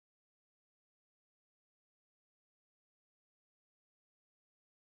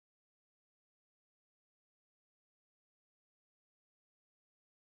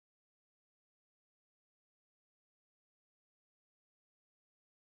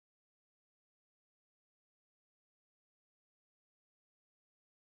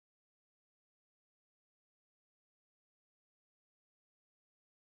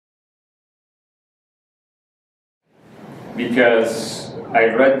because I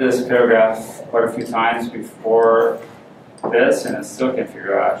read this paragraph quite a few times before this, and I still can't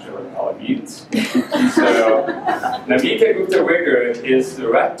figure out actually what the hell it means. So, Namita Gupta Wiggers is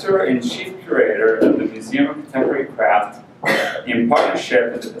Director and Chief Curator of the Museum of Contemporary Craft in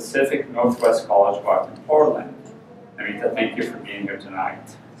partnership with the Pacific Northwest College of Art in Portland. Namita, thank you for being here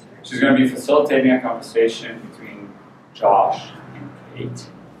tonight. She's going to be facilitating a conversation between Josh and Kate,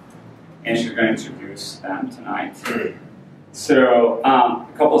 and she's going to introduce them tonight. So, a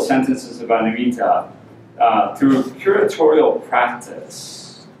couple of sentences about Namita. Through curatorial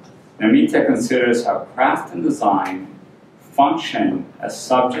practice, Namita considers how craft and design function as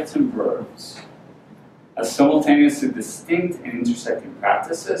subjects and verbs, as simultaneously distinct and intersecting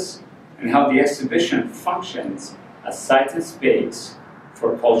practices, and how the exhibition functions as site and space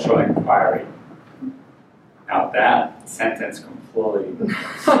for cultural inquiry. Now that sentence completely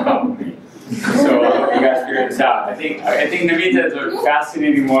stumped me. So I hope you guys figure this out. I think Namita is a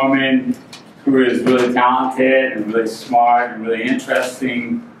fascinating woman who is really talented and really smart and really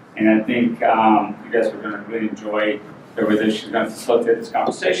interesting, and I think you guys are going to really enjoy her with this. She's going to facilitate this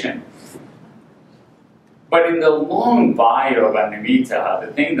conversation. But in the long bio about Namita,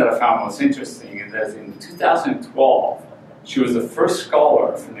 the thing that I found most interesting is that in 2012, she was the first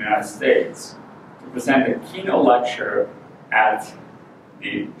scholar from the United States to present a keynote lecture at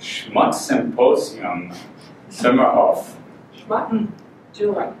the Schmuck Symposium, Sommerhof. Schmuck?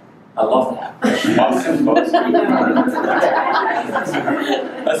 Julie. I love that. A Schmuck Symposium.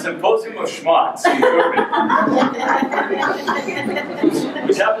 A symposium of schmucks in Germany.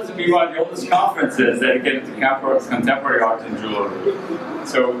 Which happens to be one of the oldest conferences dedicated to contemporary art and jewelry.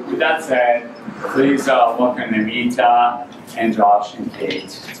 So with that said, please welcome Namita and Josh and Kate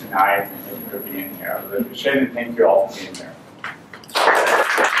tonight, and thank you for being here. I really appreciate it, and thank you all for being here.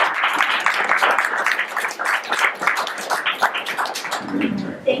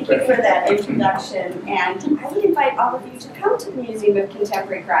 Thank you for that introduction, and I would invite all of you to come to the Museum of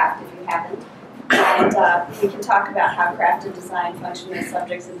Contemporary Craft if you haven't, and we can talk about how craft and design function as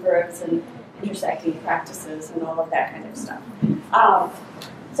subjects and verbs and intersecting practices and all of that kind of stuff.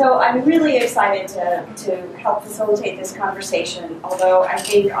 So I'm really excited to help facilitate this conversation, although I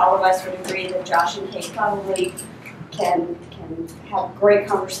think all of us would agree that Josh and Kate probably can have a great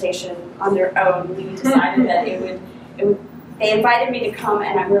conversation on their own. We decided that they invited me to come,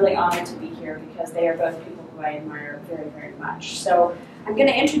 and I'm really honored to be here because they are both people who I admire very, very much. So I'm going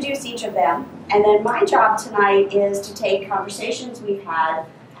to introduce each of them, and then my job tonight is to take conversations we've had.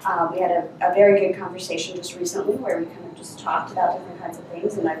 We had a very good conversation just recently where we kind of just talked about different kinds of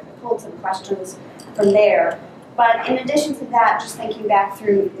things, and I've pulled some questions from there. But in addition to that, just thinking back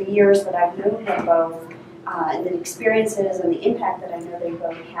through the years that I've known them both, and the experiences and the impact that I know they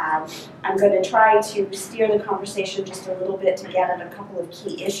both had, I'm going to try to steer the conversation just a little bit to get at a couple of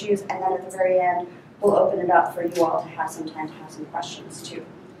key issues, and then at the very end, we'll open it up for you all to have some time to have some questions too.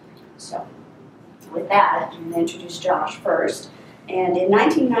 So, with that, I'm going to introduce Josh first. And in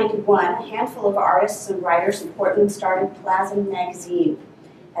 1991, a handful of artists and writers in Portland started Plazm magazine.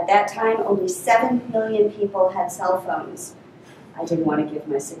 At that time, only 7 million people had cell phones. I didn't want to give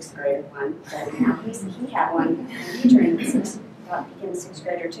my 6th grader one, but now he had one. He turned became a 6th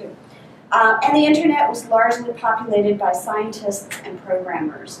grader too. And the internet was largely populated by scientists and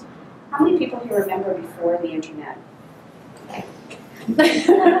programmers. How many people here remember before the internet? You might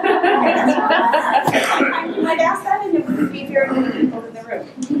ask that, and it wouldn't be very many people in the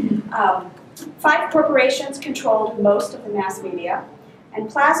room. 5 corporations controlled most of the mass media, and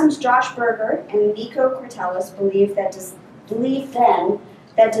Plazm's Josh Berger and Nico Cortellis believed then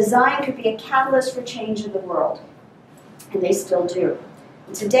that design could be a catalyst for change in the world, and they still do.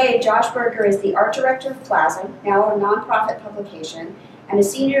 And today, Josh Berger is the art director of Plazm, now a nonprofit publication, and a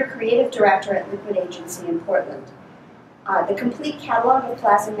senior creative director at Liquid Agency in Portland. The complete catalog of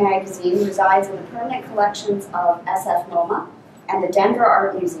Plazm magazine resides in the permanent collections of SF MoMA and the Denver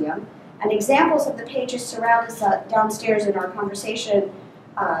Art Museum, and examples of the pages surround us downstairs in our conversation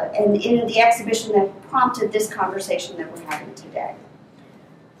and in the exhibition that prompted this conversation that we're having today.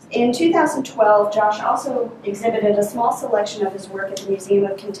 In 2012, Josh also exhibited a small selection of his work at the Museum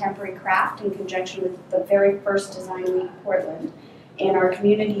of Contemporary Craft in conjunction with the very first Design Week Portland in our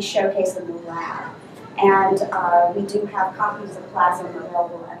community showcase in the lab. And we do have copies of Plazm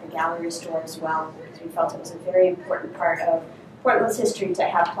available at the gallery store as well, because we felt it was a very important part of Portland's history to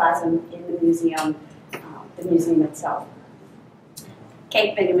have Plazm in the museum itself.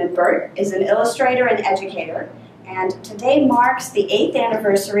 Kate Bingaman-Burt is an illustrator and educator, and today marks the 8th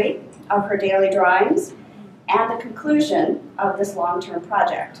anniversary of her daily drawings and the conclusion of this long-term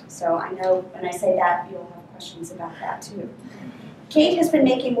project. So I know when I say that, you'll have questions about that too. Kate has been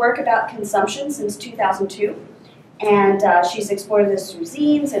making work about consumption since 2002, and she's explored this through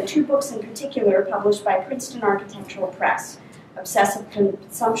zines and 2 books in particular published by Princeton Architectural Press: Obsessive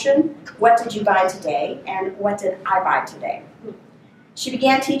Consumption, What Did You Buy Today? And What Did I Buy Today? She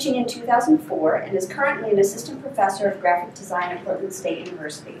began teaching in 2004 and is currently an assistant professor of graphic design at Portland State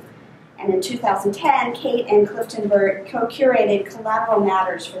University. And in 2010, Kate and Clifton Burt co-curated Collateral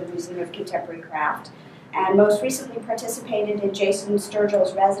Matters for the Museum of Contemporary Craft, and most recently participated in Jason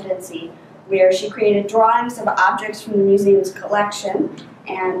Sturgill's residency, where she created drawings of objects from the museum's collection,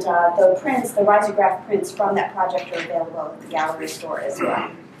 and the prints, the risograph prints from that project are available at the gallery store as well.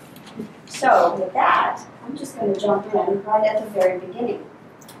 So with that, I'm just going to jump in right at the very beginning.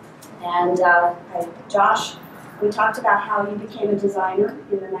 And Josh, we talked about how you became a designer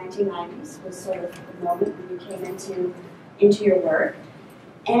in the 1990s, was sort of the moment when you came into your work.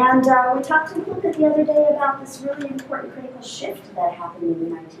 And we talked a little bit the other day about this really important critical shift that happened in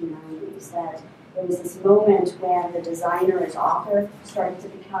the 1990s, that there was this moment when the designer as author started to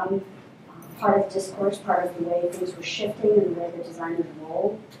become part of discourse, part of the way things were shifting and the way the designer's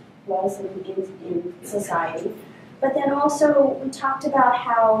role was in society. But then also we talked about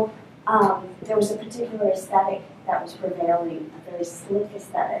how there was a particular aesthetic that was prevailing, a very slick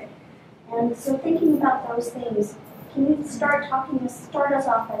aesthetic. And so thinking about those things, can you start us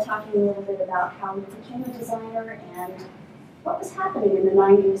off by talking a little bit about how you became a designer and what was happening in the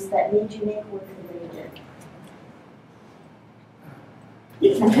 90s that made you make work the way you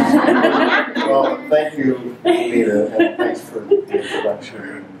did? Well, thank you, Namita, and thanks for the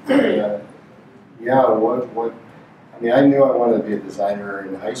introduction. I mean, I knew I wanted to be a designer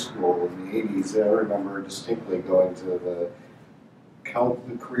in high school in the 80s. I remember distinctly going to the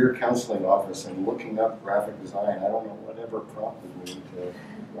career counseling office and looking up graphic design. I don't know whatever prompted me to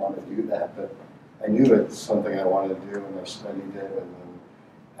want to do that, but I knew it's something I wanted to do, and I studied it. And then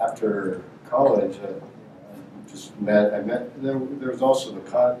after college, there was also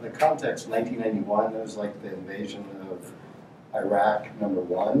the context, 1991, it was like the invasion of Iraq,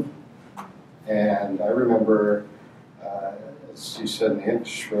 #1. And I remember, as you said in the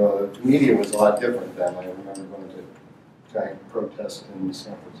intro, the media was a lot different then. I remember going to giant protest in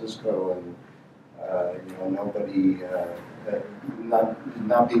San Francisco, and nobody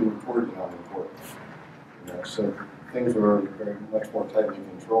not being reported on important. So things were very much more tightly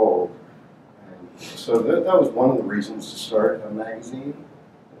controlled. And so that was one of the reasons to start a magazine.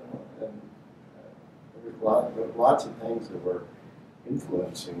 And there were lots of things that were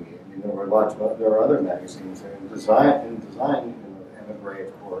influencing me. I mean, there were other magazines in design, Emigre,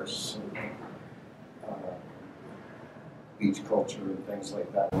 of course. Beach culture and things like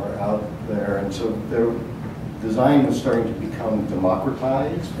that were out there, and so design was starting to become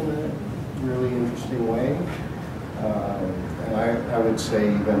democratized in a really interesting way. And I would say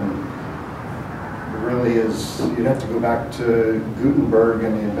even it really is, you'd have to go back to Gutenberg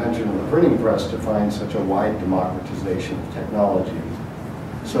and the invention of the printing press to find such a wide democratization of technology.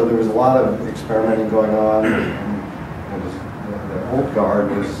 So there was a lot of experimenting going on, and the old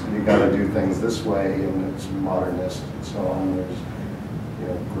guard was, you got to do things this way, and it's modernist and so on. There's,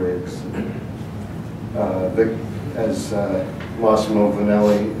 Griggs. As Massimo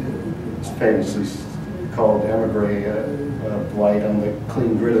Vanelli famously called Emigre blight on the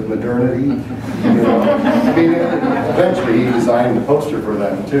clean grid of modernity. I mean, eventually he designed the poster for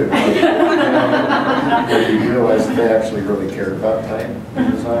them too. He realized that they actually really cared about type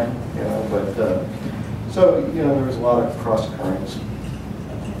design. So there was a lot of cross currents.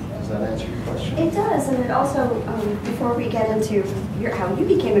 Does that answer your question? It does, and it also, before we get into how you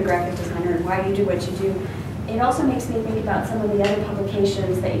became a graphic designer and why you do what you do, it also makes me think about some of the other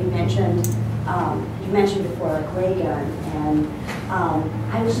publications that you mentioned. You mentioned before, like Reagan, and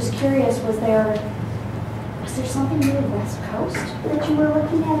I was just curious, was there something really West Coast that you were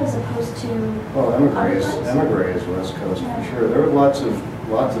looking at as opposed to? Well, Emigre is West Coast for sure. There were lots of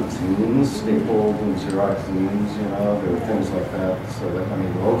zines, stapled and Xerox zines. There were things like that. So that, I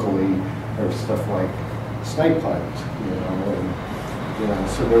mean, locally there was stuff like Snipe Hunt,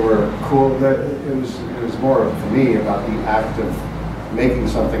 so there were cool. It was more for me about the act of making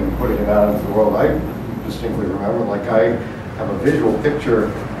something and putting it out into the world. I distinctly remember, like, I have a visual picture. I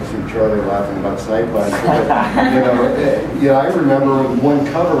see Charlie laughing about Snipe Hunt. I remember one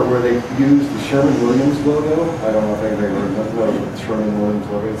cover where they used the Sherwin-Williams logo. I don't know if anybody knows what the Sherwin-Williams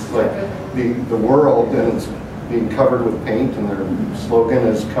logo is. It's like the world, and it's being covered with paint, and their slogan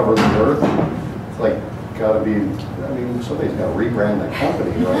is "Cover the Earth." It's like, got to be, I mean, somebody's got to rebrand that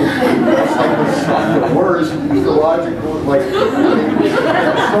company, right? It's like the worst ecological, like,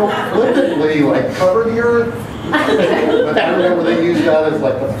 so flippantly, like, cover the earth. But I remember they used that as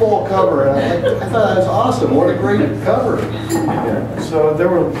like the full cover, and I thought that was awesome. What a great cover! Yeah. So there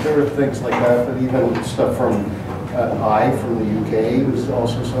were things like that, but even stuff from I from the UK was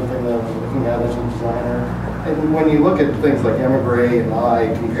also something that I was looking at as a designer. And when you look at things like Emigre and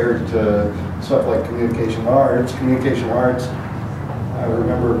I compared to stuff like communication arts, I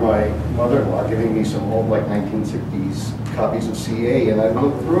remember my mother-in-law giving me some old like 1960s copies of CA, and I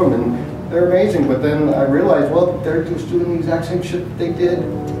looked through them and they're amazing, but then I realized, well, they're just doing the exact same shit that they did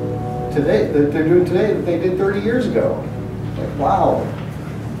today, that they're doing today, that they did 30 years ago. Like, wow,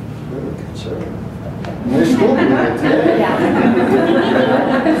 really conservative. And they're still doing it today.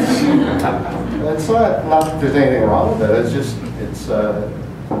 That's not that there's anything wrong with it, it's just, it's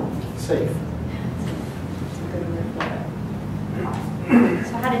safe.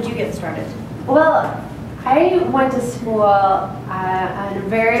 So how did you get started? Well, I went to school at a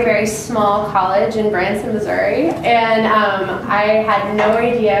very, very small college in Branson, Missouri, and I had no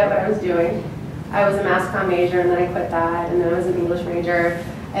idea what I was doing. I was a mass comm major, and then I quit that, and then I was an English major,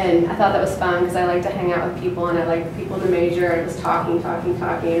 and I thought that was fun because I like to hang out with people, and I liked people in the major, and it was talking,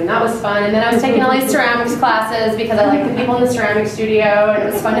 and that was fun. And then I was taking all these ceramics classes because I liked the people in the ceramic studio, and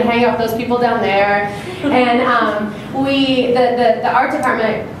it was fun to hang out with those people down there. And the art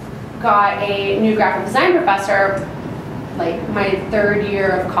department got a new graphic design professor like my third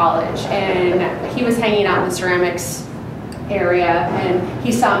year of college, and he was hanging out in the ceramics area, and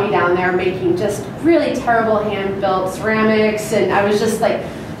he saw me down there making just really terrible hand-built ceramics, and I was just like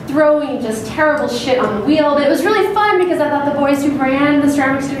throwing just terrible shit on the wheel, but it was really fun because I thought the boys who ran the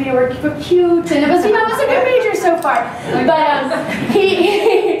ceramic studio were cute, and it was, you know, it was a good major so far. But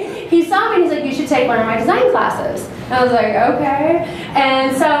he saw me and he's like, you should take one of my design classes. And I was like, okay.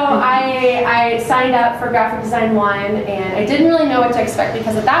 And so I signed up for Graphic Design 1, and I didn't really know what to expect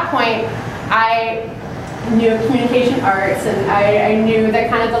because at that point I knew communication arts, and I knew that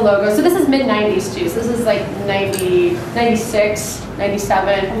kind of the logo. So this is mid-90s too, so this is like 90, 96,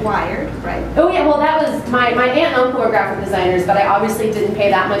 97. Wired, right? Oh yeah, well that was, my aunt and uncle were graphic designers, but I obviously didn't pay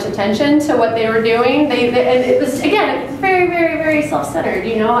that much attention to what they were doing. And it was, again, it's very, very, very self-centered,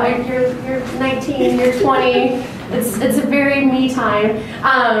 you know, you're 19, you're 20, it's a very me time.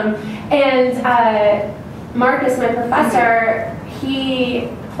 Marcus, my professor, he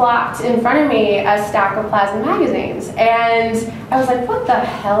plopped in front of me a stack of Plazm magazines, and I was like, what the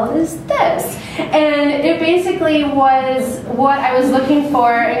hell is this? And it basically was what I was looking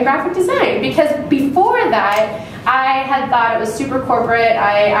for in graphic design, because before that I had thought it was super corporate,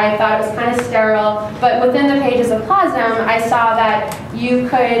 I thought it was kind of sterile, but within the pages of Plazm I saw that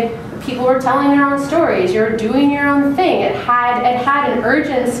people were telling their own stories, you're doing your own thing. It had an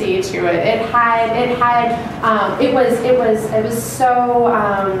urgency to it. It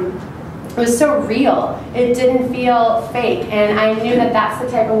was so real. It didn't feel fake, and I knew that that's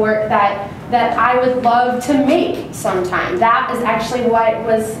the type of work that I would love to make sometime. That is actually what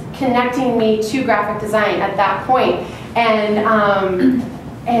was connecting me to graphic design at that point.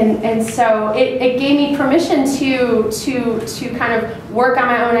 And so it gave me permission to kind of work on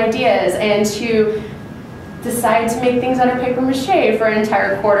my own ideas and to decide to make things out of paper mache for an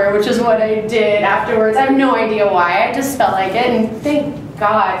entire quarter, which is what I did afterwards. I have no idea why, I just felt like it, and thank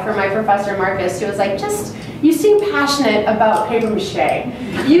God for my professor Marcus, who was like, you seem passionate about paper mache.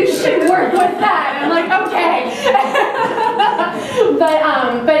 You should work with that. And I'm like, okay.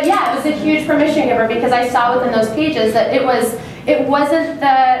 But yeah, it was a huge permission giver because I saw within those pages that it wasn't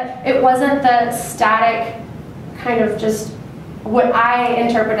the static kind of just what I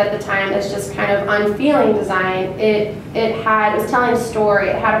interpret at the time as just kind of unfeeling design. It was telling a story,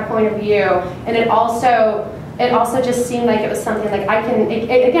 it had a point of view, and it also just seemed like it was something like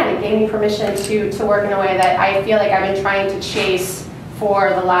it gave me permission to work in a way that I feel like I've been trying to chase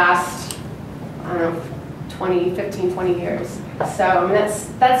for the last, I don't know, 15, 20 years. So I mean,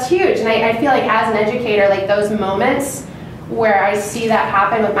 that's huge, and I feel like as an educator, like those moments where I see that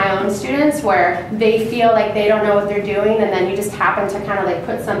happen with my own students, where they feel like they don't know what they're doing, and then you just happen to kind of like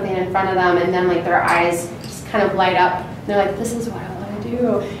put something in front of them, and then like their eyes just kind of light up. And they're like, this is what I want to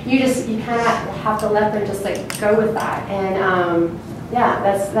do. You kind of have to let them just like go with that. And yeah,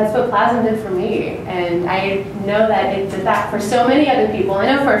 that's what Plazm did for me. And I know that it did that for so many other people. I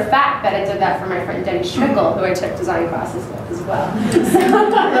know for a fact that it did that for my friend Denny Schmickel, who I took design classes with as well.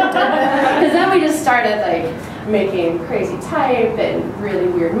 Because then we just started like making crazy type and really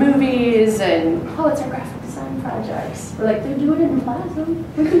weird movies, and it's our graphic design projects. We're like, they're doing it in Plazm.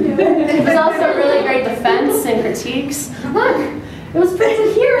 We can do it. It was also a really great defense critiques. Look, it was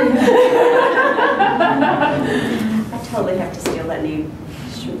printed here. I totally have to steal that name.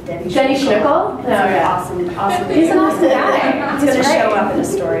 Denny Schnickel? No, yeah. Awesome, awesome. He's an awesome guy. It's going to show up in a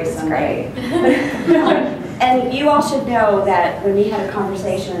story someday. And you all should know that when we had a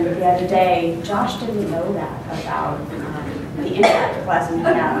conversation the other day, Josh didn't know that about the impact of Plazm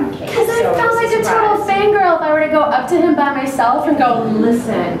had on Kate. Because I felt like a total fangirl if I were to go up to him by myself and go,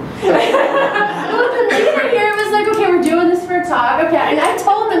 listen. Look, Namita here was like, okay, we're doing this for a talk. Okay, and I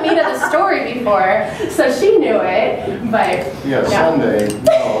told Namita the story before, so she knew it. But yeah, Sunday.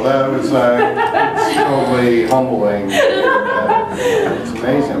 No, that was totally humbling. It's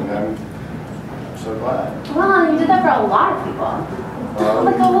amazing. I'm so glad. Well, you did that for a lot of people.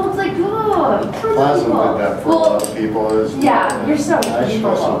 Like, oh, it's like, oh, Plazm did that for a lot of people. Yeah, you're so I should beautiful.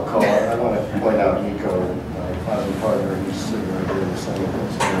 also call. I want to point out Nico, my Plazm partner. He's sitting right here in the center of this.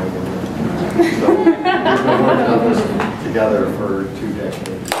 So we've been working on this together for 2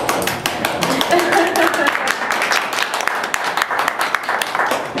 decades.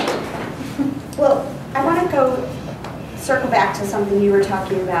 Well, I want to circle back to something you were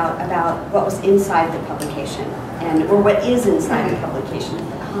talking about what was inside the publication, or what is inside the publication,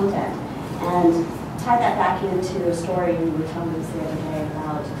 the content, and tie that back into a story you were telling us the other day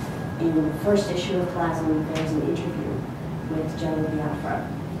about in the first issue of Plazm, there's an interview with Joe Biafra,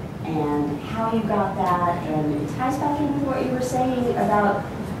 and how you got that, and it ties back into what you were saying about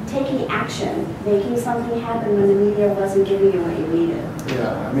taking action, making something happen when the media wasn't giving you what you needed.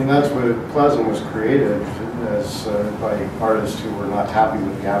 Yeah, I mean, that's what Plazm was created as by artists who were not happy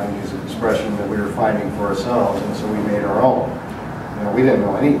with the avenues of expression that we were finding for ourselves, and so we made our own. You know, we didn't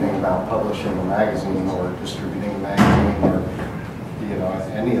know anything about publishing a magazine or distributing a magazine or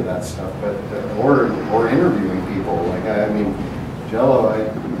any of that stuff, but or interviewing people. Like I mean, Jello,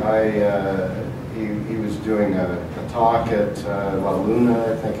 he was doing a talk at La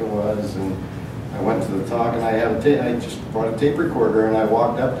Luna, I think it was, and I went to the talk and I just brought a tape recorder and I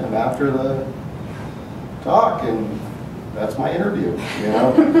walked up to him after the talk, and that's my interview, you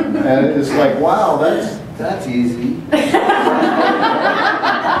know. And it's like, wow, that's easy. But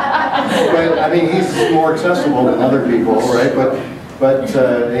I mean, he's more accessible than other people, right? But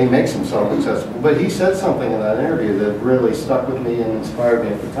he makes himself accessible. But he said something in that interview that really stuck with me and inspired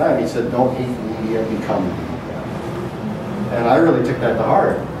me at the time. He said, "Don't hate media, become media." And I really took that to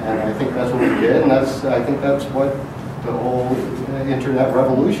heart, and I think that's what we did, and I think that's what the whole internet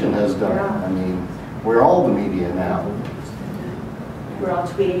revolution has done. I mean, we're all the media now. We're all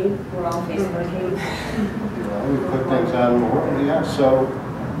tweeting, we're all Facebooking. You know, we put things out in the world, yeah, so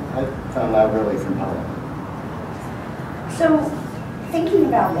I found that really compelling. So, thinking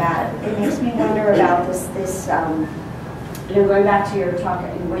about that, it makes me wonder about this going back to your talk,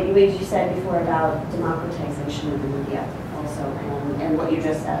 what you said before about democratization of the media also, and what you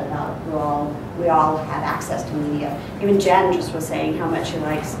just said about we all have access to media. Even Jen just was saying how much she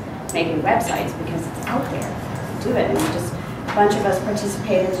likes making websites because it's out there. Do it, and a bunch of us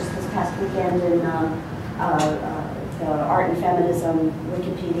participated just this past weekend in the Art and Feminism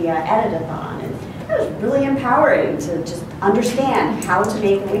Wikipedia edit-a-thon, and it was really empowering to just understand how to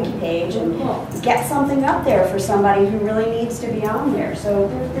make a wiki page and get something up there for somebody who really needs to be on there. So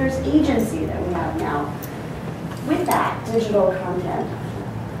there's agency that we have now. With that digital content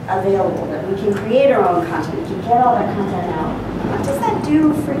available, that we can create our own content, we can get all that content out. What does that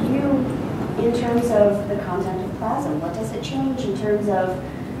do for you in terms of the content of Plazm? What does it change in terms of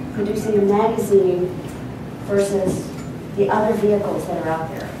producing a magazine versus the other vehicles that are out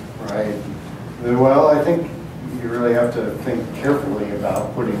there? Right. Well, I think you really have to think carefully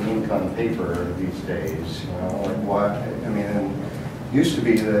about putting ink on paper these days. You know, like what? I mean, it used to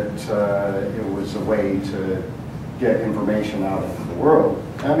be that it was a way to get information out into the world.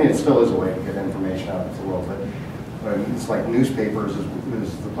 I mean, it still is a way to get information out into the world, but it's like newspapers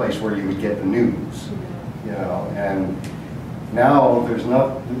is the place where you would get the news. You know, and now there's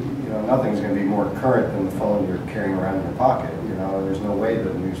nothing's going to be more current than the phone you're carrying around in your pocket. You know, there's no way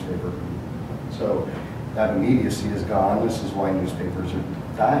that a newspaper. So that immediacy is gone. This is why newspapers are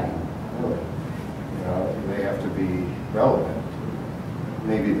dying, really. You know, they have to be relevant.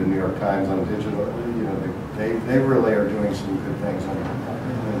 Maybe the New York Times on digital, you know, they really are doing some good things in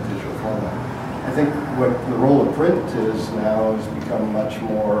digital format. I think what the role of print is now has become much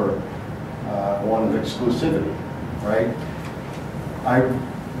more one of exclusivity, right? I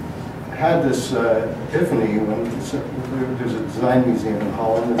had this epiphany when there's a design museum in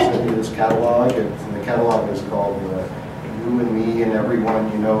Holland that sent me this catalog, and the catalog is called You and Me and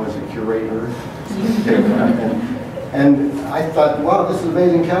Everyone You Know as a Curator. And I thought, wow, this is an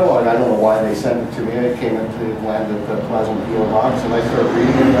amazing catalog. I don't know why they sent it to me. I came into landed at the Plazm PO box, and I started reading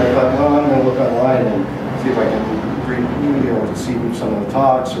it, and I thought, well, I'm going to look online and see if I can read, see some of the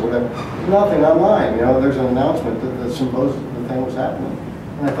talks or whatever. Nothing online. There's an announcement that the symposium, the thing was happening.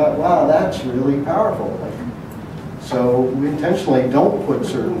 And I thought, wow, that's really powerful. So we intentionally don't put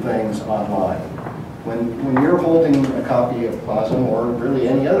certain things online. When you're holding a copy of Plazm or really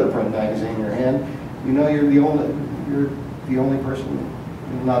any other print magazine in your hand, you're the only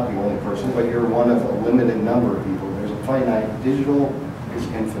person, not the only person, but you're one of a limited number of people. There's a finite. Digital is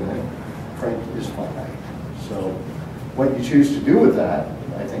infinite. Print is finite. So what you choose to do with that,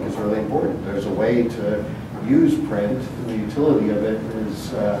 I think, is really important. There's a way to use print. The utility of it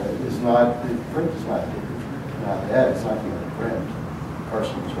is not, print is not dead. It's not the end of print.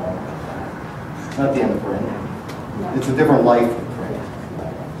 Carson was wrong about that. It's not the end of print. It's a different life of print.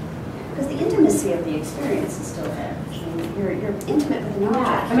 Because the intimacy of the experience is still there. You're intimate with an object.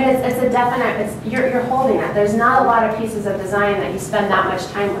 Yeah, I mean, it's a definite, you're holding it. There's not a lot of pieces of design that you spend that much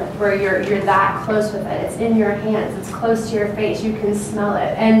time with where you're that close with it. It's in your hands, it's close to your face, you can smell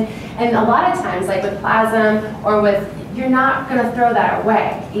it. And a lot of times, like with Plazm or with, you're not going to throw that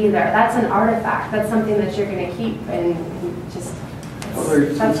away either. That's an artifact. That's something that you're going to keep and just,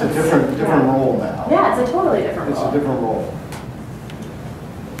 it's a different role now. Yeah, it's a totally different role. It's a different role.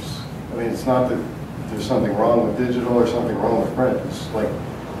 I mean, it's not that there's something wrong with digital or something wrong with print. It's like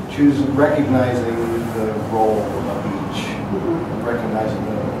recognizing the role of each, and recognizing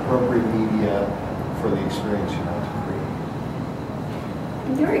the appropriate media for the experience you want to create.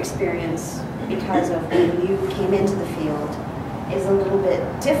 And your experience, because of when you came into the field, is a little bit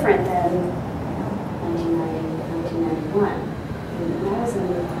different than 1990, 1991. When I was in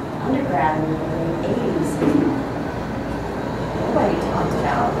undergrad in the early 80s, nobody talked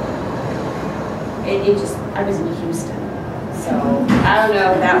about I was in Houston, so I don't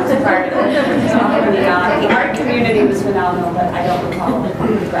know if that was part of it. The art community was phenomenal, but I don't recall the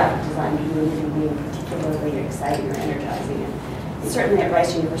graphic design community being particularly exciting or energizing. And certainly at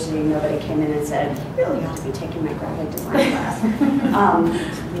Rice University, nobody came in and said, you really ought to be taking my graphic design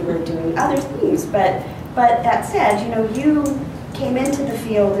class. We were doing other things, but that said, you came into the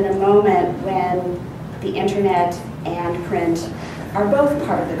field in a moment when the internet and print are both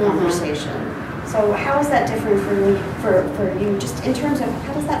part of the conversation. So how is that different for you, just in terms of,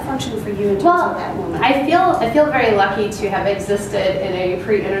 how does that function for you in terms of that moment? I feel very lucky to have existed in a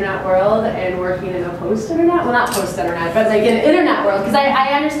pre-internet world and working in a post-internet, well, not post-internet, but like in an internet world, because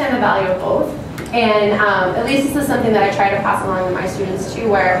I understand the value of both. And at least this is something that I try to pass along to my students too,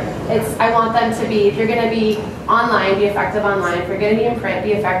 where I want them to be, if you're going to be online, be effective online. If you're going to be in print,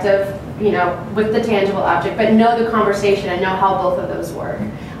 be effective, with the tangible object, but know the conversation and know how both of those work.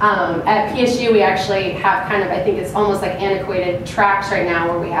 At PSU, we actually have kind of, I think it's almost like antiquated tracks right now,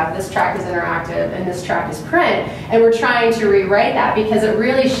 where we have this track is interactive and this track is print, and we're trying to rewrite that, because it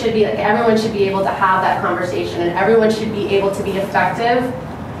really should be like everyone should be able to have that conversation, and everyone should be able to be effective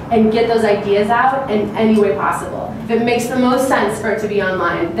and get those ideas out in any way possible. If it makes the most sense for it to be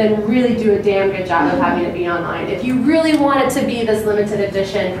online, then really do a damn good job of having it be online. If you really want it to be this limited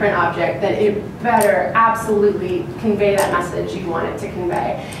edition print object, then it better absolutely convey that message you want it to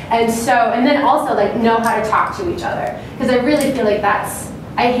convey. And then also like know how to talk to each other. Because I really feel like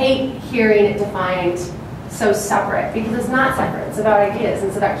I hate hearing it defined so separate, because it's not separate. It's about ideas,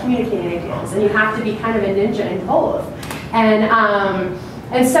 it's about communicating ideas, and you have to be kind of a ninja in both.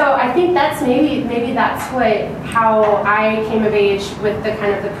 And so I think that's maybe that's how I came of age with the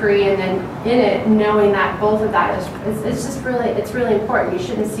kind of the pre, and then in it knowing that both of that it's really important. You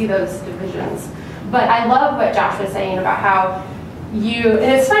shouldn't see those divisions. But I love what Josh was saying about how and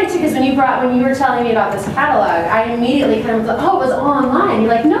it's funny too, because when you were telling me about this catalog, I immediately kind of was like, oh, it was all online.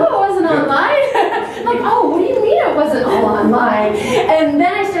 You're like, no, it wasn't online. I'm like, oh, what do you mean it wasn't all online? And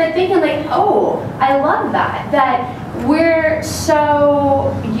then I started thinking like, oh, I love that we're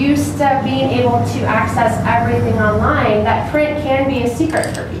so used to being able to access everything online that print can be a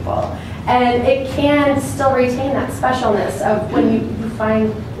secret for people. And it can still retain that specialness of when you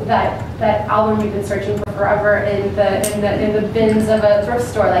find that album you've been searching for forever in the bins of a thrift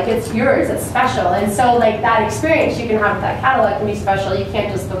store. Like, it's yours, it's special. And so like that experience you can have with that catalog can be special. You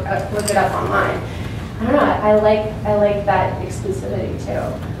can't just look it up online. I don't know, I like that exclusivity too.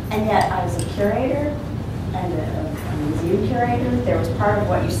 And yet I was a curator and a museum curator. There was part of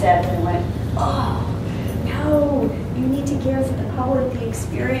what you said that I went, oh, no, you need to give the public the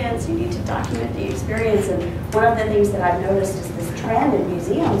experience, you need to document the experience. And one of the things that I've noticed is this trend in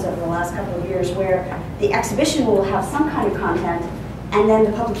museums over the last couple of years where the exhibition will have some kind of content and then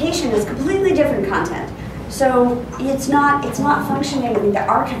the publication is completely different content. So it's not functioning. I mean, the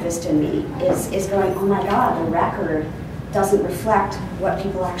archivist in me is going, oh my God, the record doesn't reflect what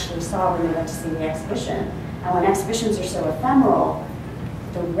people actually saw when they went to see the exhibition. And when exhibitions are so ephemeral,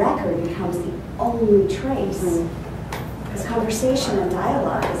 the record becomes the only trace. Because conversation and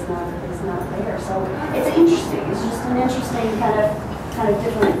dialogue is not there. So it's interesting. It's just an interesting kind of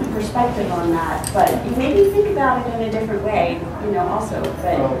different perspective on that. But you made me think about it in a different way, also.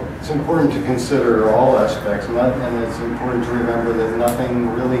 But well, it's important to consider all aspects, and it's important to remember that nothing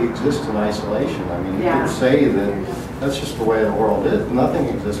really exists in isolation. I mean, you could say that that's just the way the world is. Nothing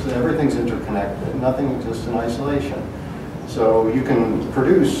exists. Everything's interconnected. Nothing exists in isolation. So you can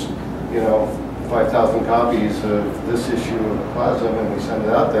produce, 5,000 copies of this issue of Plazm, and we send it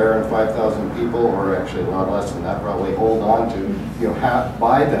out there, and 5,000 people, or actually a lot less than that, probably hold on to,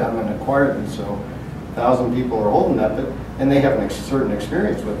 buy them and acquire them. So 1,000 people are holding that, and they have a certain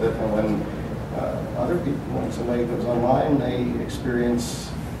experience with it. And when other people, when somebody goes online, they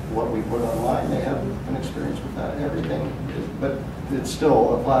experience what we put online. They have an experience with that. Everything, but it's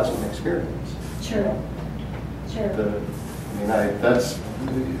still a Plazm experience. Sure.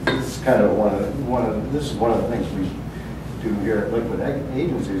 This is kind of one of the things we do here at Liquid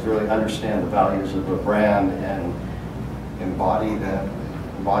Agency is really understand the values of a brand and embody them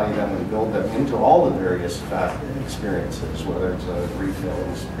and build them into all the various experiences, whether it's a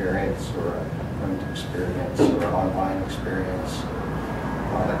retail experience or a print experience or an online experience,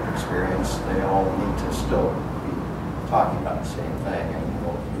 product experience. They all need to still be talking about the same thing and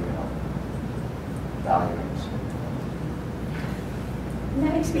valuing the same thing. And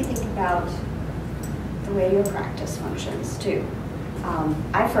that makes me think about the way your practice functions, too.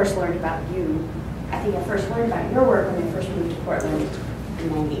 I first learned about you, I think I first learned about your work when I first moved to Portland in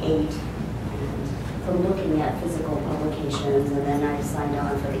 '98, and from looking at physical publications, and then I signed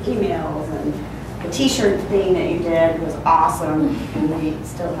on for the emails, and the t-shirt thing that you did was awesome, and we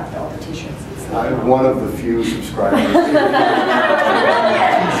still have all the t-shirts. I'm one of the few subscribers to the t-shirt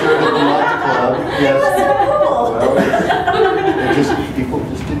at the Monte Club. Yes. It was so cool. Well, people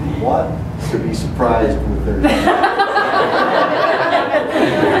just didn't want to be surprised with their.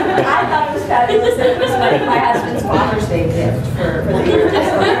 I thought it was fabulous. It was like my husband's Father's Day gift for the year. So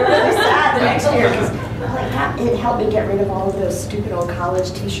we were really sad the next year because it helped me get rid of all of those stupid old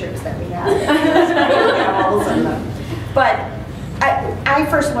college t-shirts that we had. But I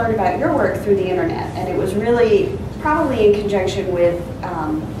first learned about your work through the internet, and it was really probably in conjunction with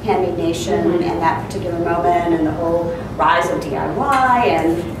Handmade Nation and that particular moment and the whole rise of DIY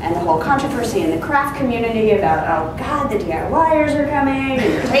and the whole controversy in the craft community about, oh God, the DIYers are coming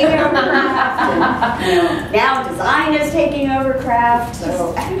and they're taking over craft, and now design is taking over craft,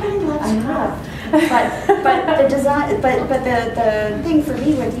 so everybody loves craft. But the design, but the thing for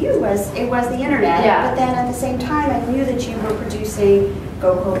me with you was it was the internet. Yeah. But then at the same time, I knew that you were producing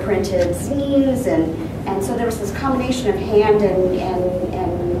GoPro printed zines, and so there was this combination of hand and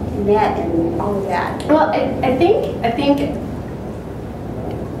net and all of that. Well, I think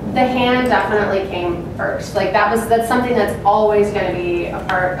the hand definitely came first. Like that's something that's always going to be a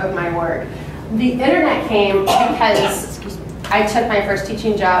part of my work. The internet came because I took my first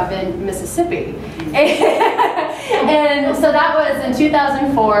teaching job in Mississippi. And so that was in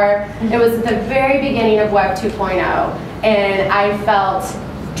 2004. It was at the very beginning of Web 2.0. And I felt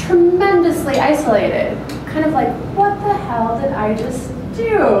tremendously isolated. Kind of like, what the hell did I just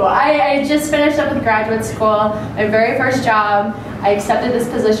do? I just finished up with graduate school, my very first job. I accepted this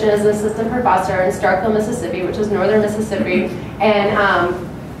position as an assistant professor in Starkville, Mississippi, which is northern Mississippi. And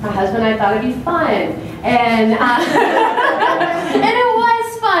my husband and I thought it'd be fun. And and it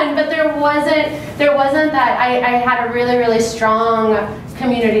was fun, but there wasn't that. I had a really, really strong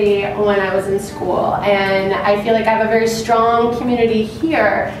community when I was in school, and I feel like I have a very strong community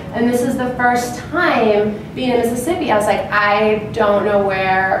here, and this is the first time being in Mississippi. I was like, I don't know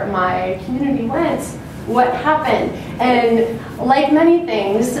where my community went. What happened? And like many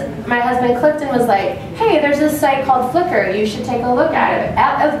things, my husband Clifton was like, hey, there's this site called Flickr. You should take a look at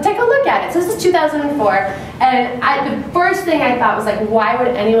it. Take a look at it. So this is 2004. And the first thing I thought was like, why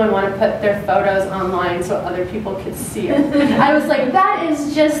would anyone want to put their photos online so other people could see it? I was like, that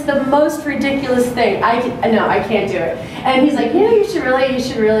is just the most ridiculous thing. No, I can't do it. And he's like, you should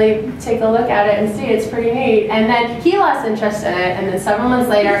really take a look at it and see it. It's pretty neat. And then he lost interest in it. And then several months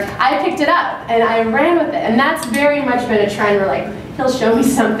later, I picked it up and I ran with it. And that's very much been a trend where like, he'll show me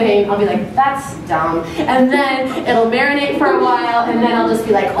something, I'll be like, that's dumb. And then it'll marinate for a while, and then I'll just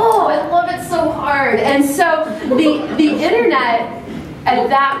be like, oh, I love it so hard. And so the internet at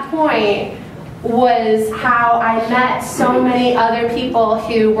that point was how I met so many other people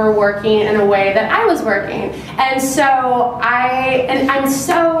who were working in a way that I was working. And so I'm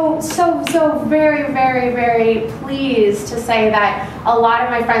so very, very, very pleased to say that a lot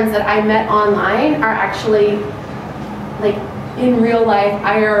of my friends that I met online are actually like in real life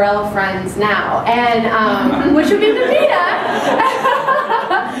IRL friends now, and which would be Namita.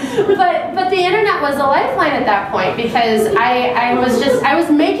 But the internet was a lifeline at that point, because I was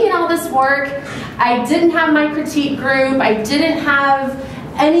making all this work. I didn't have my critique group. I didn't have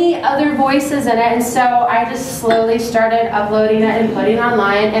any other voices in it, and so I just slowly started uploading it and putting it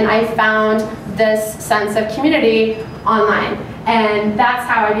online, and I found this sense of community online. And that's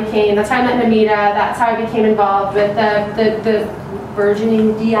how I met Namita, that's how I became involved with the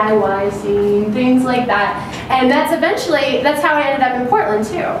burgeoning DIY scene, things like that. And that's how I ended up in Portland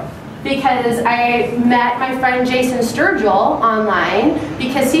too. Because I met my friend Jason Sturgill online,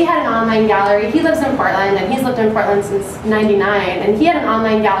 because he had an online gallery. He lives in Portland, and he's lived in Portland since '99, and he had an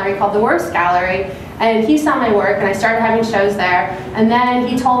online gallery called The Worst Gallery, and he saw my work, and I started having shows there. And then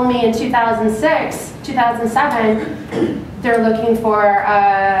he told me in 2007, they're looking for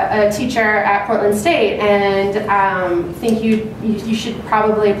a teacher at Portland State, and think you should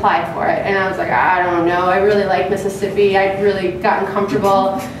probably apply for it. And I was like, I don't know, I really like Mississippi. I'd really gotten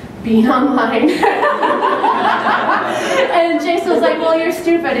comfortable being online. And Jason was like, well, you're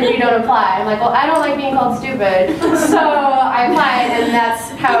stupid if you don't apply. I'm like, well, I don't like being called stupid. So I applied, and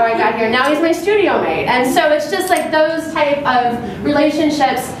that's how I got here. Now he's my studio mate. And so it's just like those type of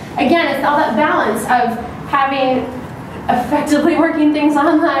relationships. Again, it's all that balance of having effectively working things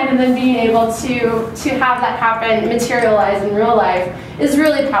online and then being able to have that happen, materialize in real life, is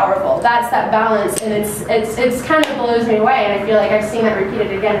really powerful. That's that balance, and it's kind of blows me away, and I feel like I've seen that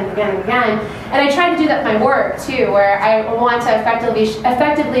repeated again and again and again. And I try to do that in my work too, where I want to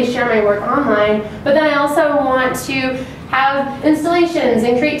effectively share my work online, but then I also want to have installations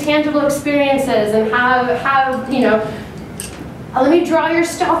and create tangible experiences and have you know, let me draw your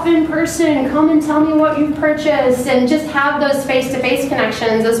stuff in person, come and tell me what you purchased, and just have those face-to-face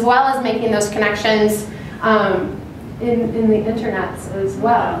connections, as well as making those connections in the internet as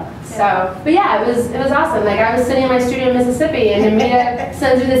well. So, but yeah, it was awesome. Like, I was sitting in my studio in Mississippi, and Namita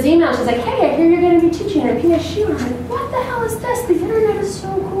sends me this email. She's like, hey, I hear you're going to be teaching at PSU. I'm like, what the hell is this? The internet is so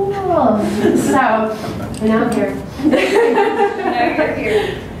cool. So, and now I'm here. Now you're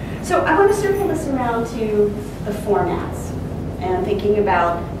here. So I want to circle this around to the formats. And thinking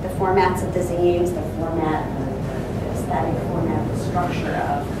about the formats of the zines, the format, the aesthetic format, the structure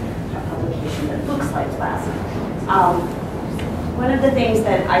of a publication that looks like Plazm. One of the things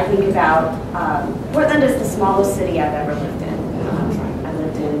that I think about, Portland is the smallest city I've ever lived in. I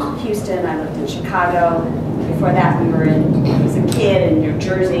lived in Houston, I lived in Chicago. Before that, I was a kid in New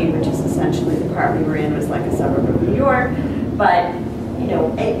Jersey, which is essentially the part we were in, was like a suburb of New York. But, you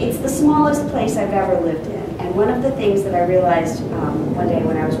know, it's the smallest place I've ever lived in. And one of the things that I realized one day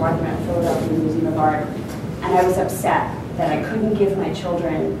when I was walking around Philadelphia Museum of Art, and I was upset that I couldn't give my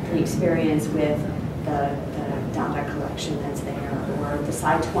children the experience with the Dada collection that's there, or the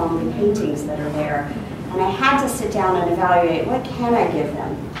Cy Twombly paintings that are there. And I had to sit down and evaluate, what can I give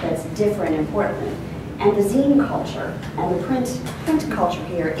them that's different in Portland? And the zine culture and the print culture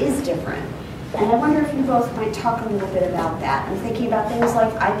here is different. And I wonder if you both might talk a little bit about that. I'm thinking about things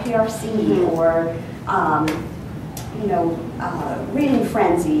like IPRC or you know, Reading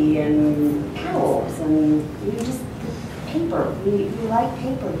Frenzy and Owls, and you know, just paper. We like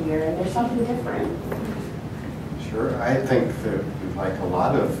paper here, and there's something different. Sure, I think that we like a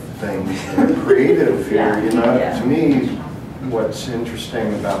lot of things that are creative here. Yeah. You know, Yeah. to me, what's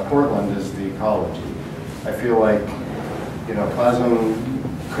interesting about Portland is the ecology. I feel like, you know, Plazm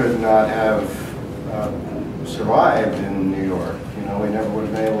could not have survived in New York. You know, we never would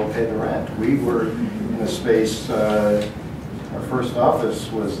have been able to pay the rent. We were in a space, our first office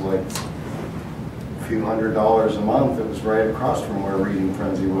was like a few $100s a month. It was right across from where Reading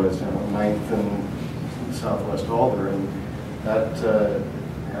Frenzy was, on 9th and Southwest Alder. And that,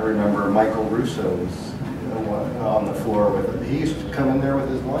 I remember Michael Russo was on the floor with it. He used to come in there with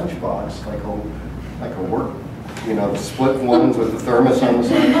his lunchbox, like a work, you know, the split ones with the thermos on the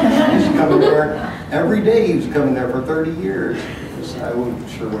side. He used to come in there every day. He was coming there for 30 years. I would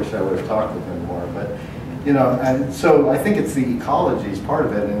sure wish I would have talked with him more, but you know, and so I think it's the ecology is part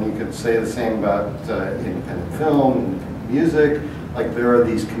of it, and you could say the same about independent film, and music. Like, there are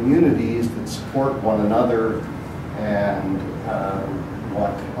these communities that support one another and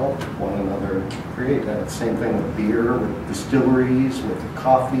want to help one another create. And it's the same thing with beer, with distilleries, with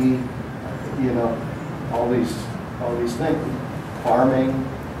coffee, you know, all these things, farming.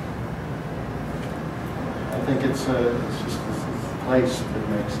 think it's just this place that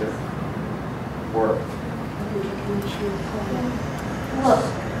makes it work. Well,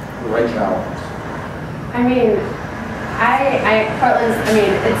 The right balance. I mean, Portland's, I mean,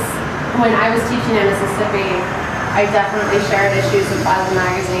 it's, when I was teaching in Mississippi, I definitely shared issues with Plazm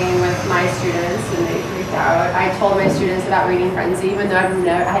magazine with my students, and they freaked out. I told my students about Reading Frenzy, even though I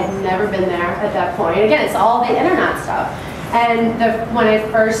had never been there at that point. Again, it's all the internet stuff. And when I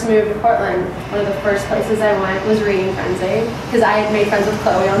first moved to Portland, one of the first places I went was Reading Frenzy, because I had made friends with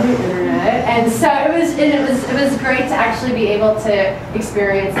Chloe on the internet. And so it was great to actually be able to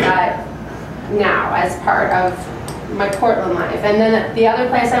experience that now as part of my Portland life. And then the other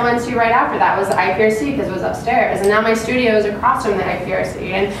place I went to right after that was the IPRC, because it was upstairs. And now my studio is across from the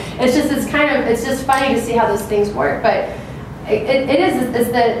IPRC. And it's just funny to see how those things work. But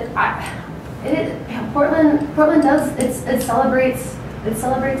Portland does, it celebrates its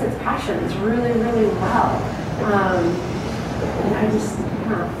passions really, really well. And I just,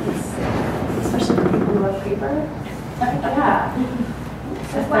 especially for people who love paper. Yeah.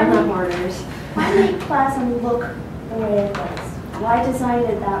 So why I'm not hoarders. Why make Plazm look the way it does? Why design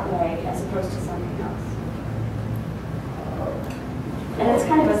it that way as opposed to something else? And it's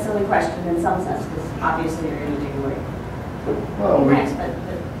kind of a silly question in some sense, because obviously you're going to do away. Well, Nice, but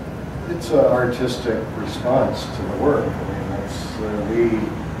it's an artistic response to the work. I mean, we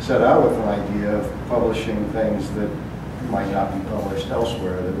set out with an idea of publishing things that might not be published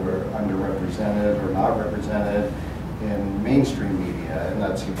elsewhere, that were underrepresented or not represented in mainstream media, and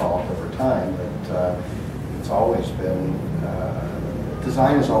that's evolved over time. But it's always been,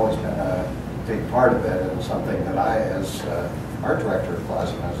 design has always been a big part of it, and something that I, as art director of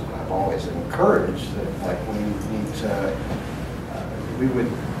Plazm, I've always encouraged, that like we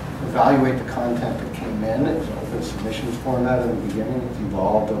would evaluate the content that came in. It was an open submissions format in the beginning. It's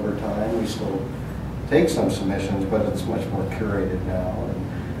evolved over time. We still take some submissions, but it's much more curated now. And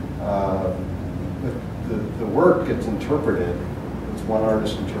the work gets interpreted. It's one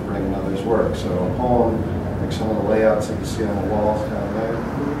artist interpreting another's work. So a poem, like some of the layouts that you see on the walls down there,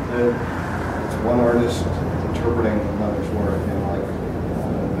 it's one artist interpreting another's work. And like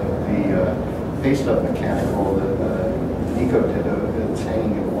the paste up mechanical that Nico did, it's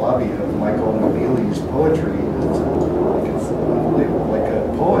hanging in the lobby of Michael Nobili's poetry. It's like a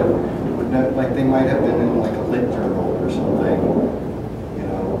poet would know, like they might have been in like a lit journal or something, you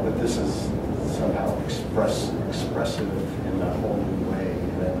know. But this is somehow expressive in a whole new way,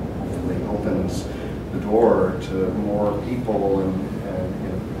 and it hopefully opens the door to more people and you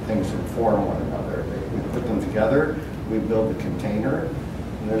know, things inform one another. We put them together. We build the container.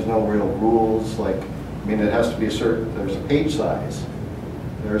 And there's no real rules like. I mean, it has to be a certain, there's a page size.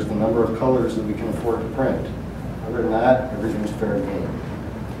 There's the number of colors that we can afford to print. Other than that, everything's fair game.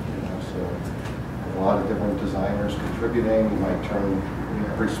 You know, so a lot of different designers contributing. You might turn,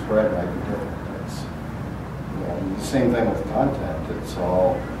 every spread might be different. It's, you know, the same thing with content. It's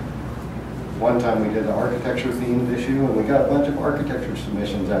all, one time we did an architecture themed issue and we got a bunch of architecture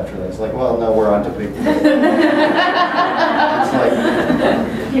submissions after that. It's like, well, no, we're on to big things. It's like,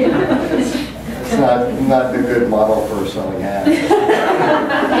 it's not a good model for selling ads.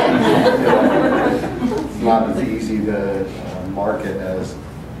 It's not as easy to market as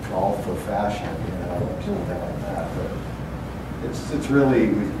golf or fashion, you know, or something like that. But it's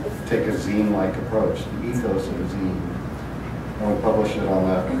really, we take a zine-like approach, the ethos of a zine, and we publish it on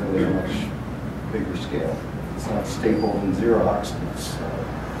a really much bigger scale. It's not stapled and Xeroxed, it's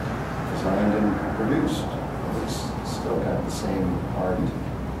designed and produced. It's still got the same art.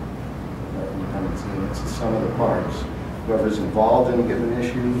 It's the sum of the parts. Whoever's involved in a given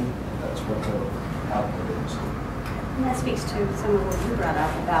issue, that's what the output is. And that speaks to some of what you brought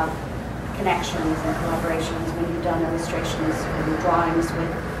up about connections and collaborations when you've done illustrations and drawings with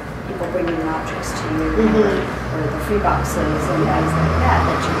people bringing objects to you, or the free boxes and things like that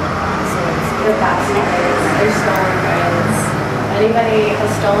you work on. So it's good about connections. There's stolen goods. Anybody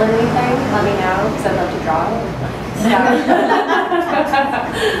has stolen anything, let me know, because I'd love to draw it.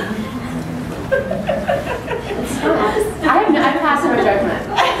 I pass no judgment.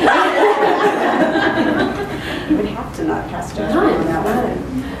 You would have to not pass judgment on that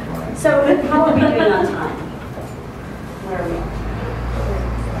one. So how are we doing on time? Where are we?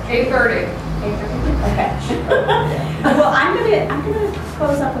 8:30. Okay. Well, I'm gonna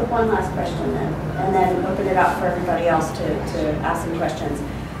close up with one last question then, and then open it up for everybody else to ask some questions.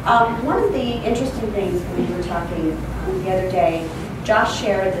 One of the interesting things when we were talking the other day, Josh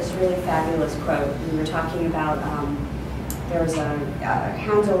shared this really fabulous quote. We were talking about there's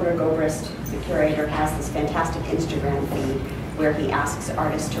Hans-Ulrich Obrist, the curator, has this fantastic Instagram feed where he asks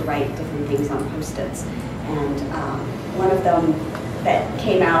artists to write different things on Post-its. And one of them that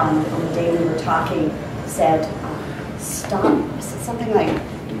came out on the day we were talking said, something like,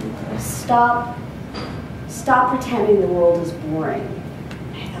 stop pretending the world is boring.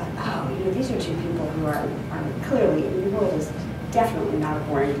 And I thought, oh, these are two people who are clearly, the world is definitely not a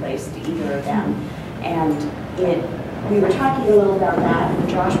boring place to either of them. And we were talking a little about that, and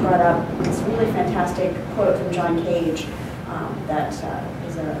Josh brought up this really fantastic quote from John Cage that is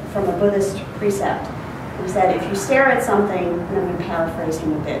from a Buddhist precept. He said, if you stare at something, and I'm going to paraphrase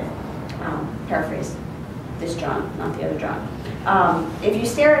him a bit, paraphrase this John, not the other John. If you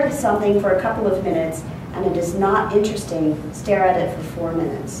stare at something for a couple of minutes and it is not interesting, stare at it for 4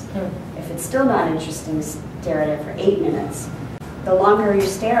 minutes. If it's still not interesting, stare at it for 8 minutes. The longer you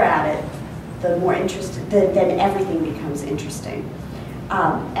stare at it, the more interested, then everything becomes interesting.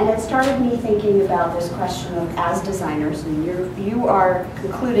 And it started me thinking about this question of, as designers, and you are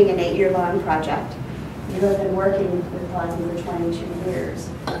concluding an 8-year-long project. You have been working with Plazm for 22 years.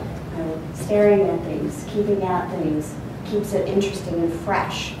 Staring at things, keeping at things, keeps it interesting and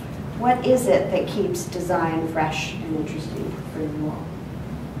fresh. What is it that keeps design fresh and interesting for you all?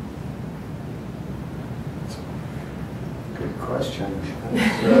 Good question.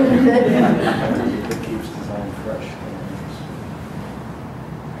 It keeps design fresh.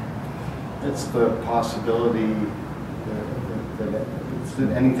 It's the possibility that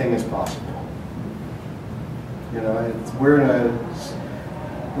anything is possible. We're in an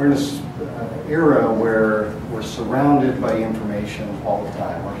era where we're surrounded by information all the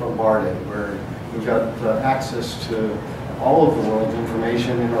time. We're bombarded. We've got access to all of the world's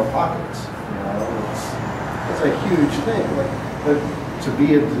information in our pockets. It's a huge thing. But to be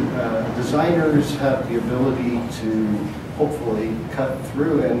designers have the ability to hopefully cut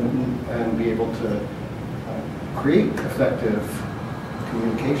through and be able to create effective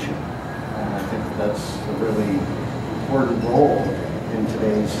communication. And I think that's a really important role in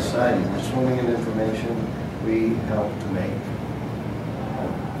today's society. We're swimming in information we help to make.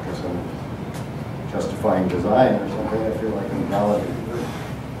 Because I'm justifying design or something, I feel like I'm validating.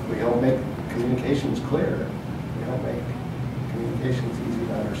 We help make communications clear. We help make communications easy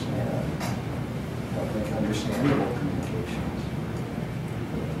to understand. Help make understandable communications.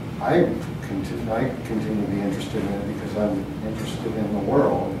 I continue to be interested in it because I'm interested in the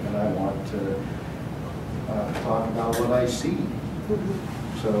world and I want to talk about what I see.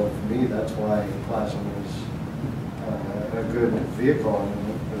 So for me, that's why Plazm is a good vehicle. And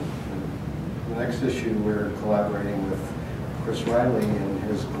the next issue, we're collaborating with Chris Riley and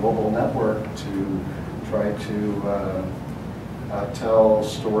his global network to try to tell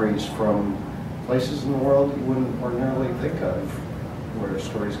stories from places in the world you wouldn't ordinarily think of where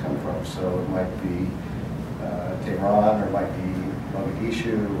stories come from. So it might be Tehran, or it might be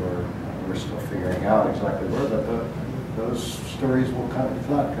Mogadishu, or we're still figuring out exactly where, but those stories will come. It's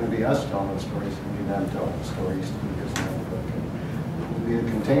not going to be us telling the stories, it's going to be them telling the stories to because it will be a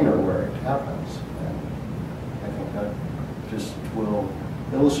container where it happens. And I think that just will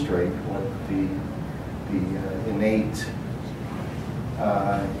illustrate what the innate,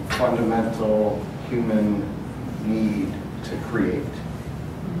 fundamental human need to create.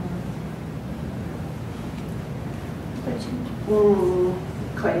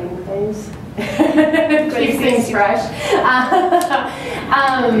 Quitting things. Keeps things fresh.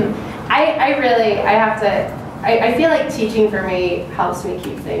 I feel like teaching for me helps me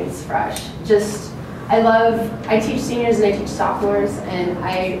keep things fresh. I teach seniors and I teach sophomores, and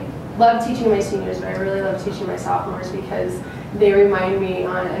I love teaching my seniors, but I really love teaching my sophomores because they remind me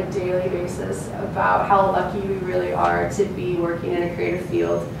on a daily basis about how lucky we really are to be working in a creative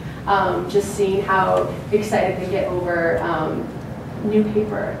field. Just seeing how excited they get over new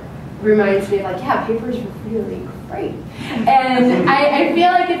paper reminds me of, like, yeah, paper is really great. And I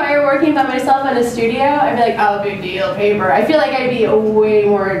feel like if I were working by myself in a studio, I'd be like, oh, big deal, paper. I feel like I'd be a way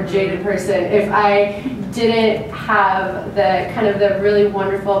more jaded person if I didn't have the really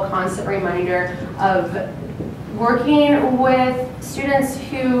wonderful constant reminder of working with students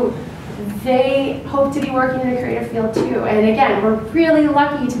who they hope to be working in a creative field too. And again, we're really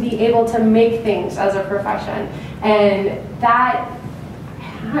lucky to be able to make things as a profession. And that,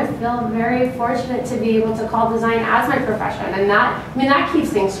 I feel very fortunate to be able to call design as my profession. And that keeps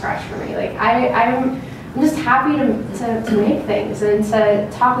things fresh for me. Like I'm just happy to make things and to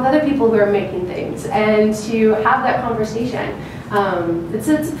talk with other people who are making things and to have that conversation. It's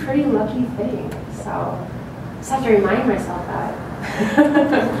a pretty lucky thing. So I just have to remind myself that. One of the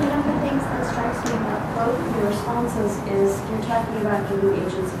things that strikes me about both of your responses is you're talking about giving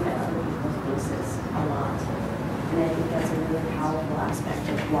agency to other people's voices a lot. And I think that's a really powerful aspect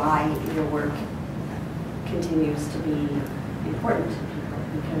of why your work continues to be important to people,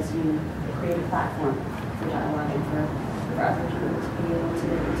 because you create a platform for dialogue and for other people to be able to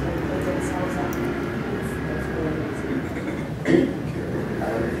put themselves out there. That's really amazing.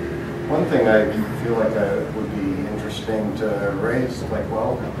 One thing I feel like would be interesting to raise, like,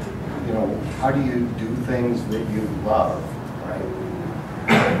 well, you know, how do you do things that you love, right?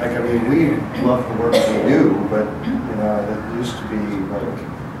 Like, I mean, we love the work we do, but, you know, it used to be like,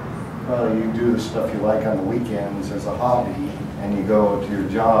 well, you do the stuff you like on the weekends as a hobby, and you go to your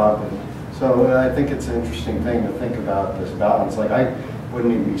job. And so I think it's an interesting thing to think about, this balance. Like, I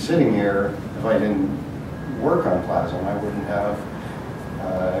wouldn't even be sitting here if I didn't work on Plazm. I wouldn't have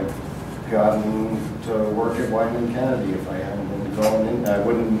gotten to work at Wyman Kennedy if I hadn't been going in. I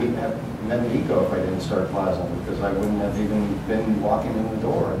wouldn't have met Nico if I didn't start Plazm, because I wouldn't have even been walking in the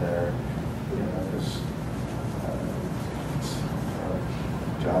door there. You know,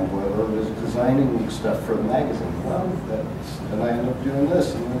 John Boyle was designing stuff for the magazine. Well, then I end up doing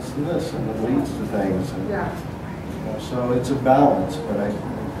this and this and this, and it leads to things. And, you know, so it's a balance, but I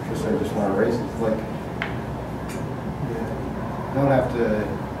guess I just want to raise it. Like, you don't have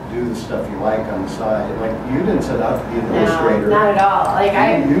to do the stuff you like on the side. Like, you didn't set out to be an illustrator. Not at all. Like,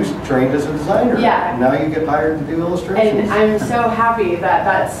 you trained as a designer. Yeah. Now you get hired to do illustrations. And I'm so happy that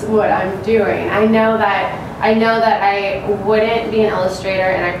that's what I'm doing. I know that I wouldn't be an illustrator,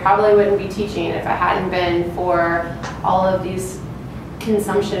 and I probably wouldn't be teaching if I hadn't been for all of these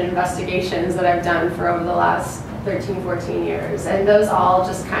consumption investigations that I've done for over the last 13, 14 years. And those all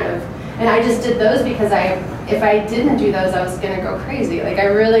just kind of, and I just did those because if I didn't do those, I was going to go crazy. Like, I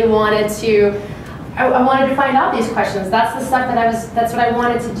really wanted to, I wanted to find out these questions. That's the stuff that's what I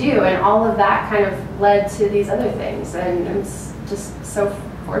wanted to do. And all of that kind of led to these other things. And I'm just so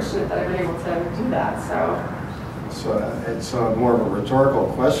fortunate that I've been able to do that, so. So it's more of a rhetorical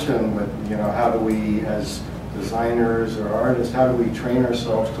question, but, you know, how do we, as designers or artists, how do we train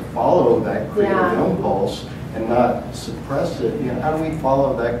ourselves to follow that creative impulse and not suppress it? You know, how do we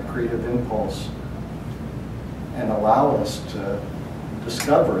follow that creative impulse and allow us to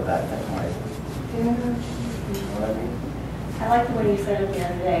discover that life? You know what I mean? I like the way you said it the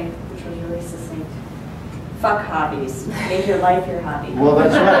other day, which was really succinct. Fuck hobbies. Make your life your hobby. Well,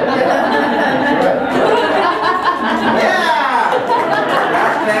 that's right. Yeah.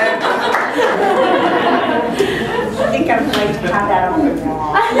 I think I would like to have that on the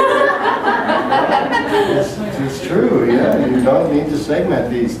wall. It's true, yeah. You don't need to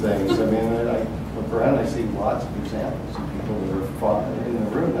segment these things. I mean, I look around, I see lots of examples of people that are in the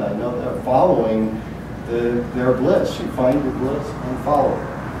room that I know that are following their bliss. You find your bliss and follow it.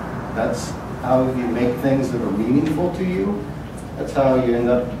 That's how you make things that are meaningful to you. That's how you end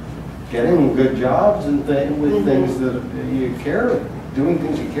up getting good jobs and with things that you care, doing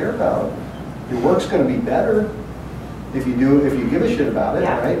things you care about. Your work's going to be better if you give a shit about it,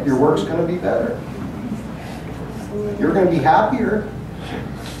 right? Your work's going to be better. You're going to be happier.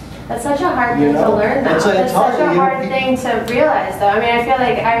 That's such a hard thing to learn, though. It's such a hard thing to realize, though. I mean, I feel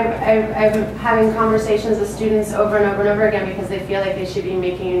like I'm having conversations with students over and over and over again because they feel like they should be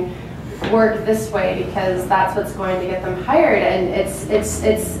making work this way because that's what's going to get them hired. And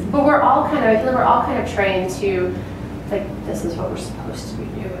but we're all kind of, I feel like we're all kind of trained to, like, this is what we're supposed to be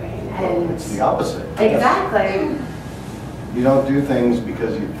doing. And it's the opposite. Exactly. You don't do things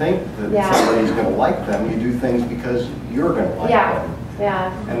because you think that somebody's going to like them. You do things because you're going to like them.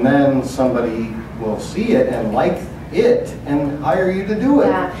 Yeah. And then somebody will see it and like it and hire you to do it.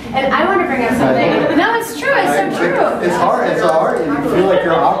 Yeah. And I want to bring up something. No, it's true. It's so true. It's hard. It's hard. You feel like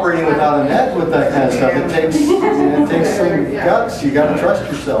you're operating without a net with that kind of stuff. It takes some guts. You got to trust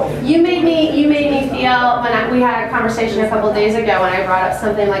yourself. You made me feel when we had a conversation a couple of days ago when I brought up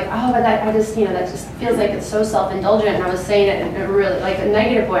something like, oh, but that just feels like it's so self-indulgent, and I was saying it in a really like a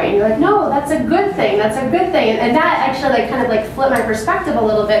negative way, and you're like, no, that's a good thing. That's a good thing, and that actually kind of flipped my perspective a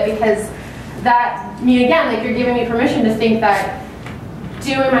little bit because. Again, you're giving me permission to think that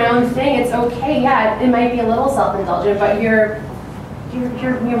doing my own thing, it's okay. Yeah, it might be a little self-indulgent, but you're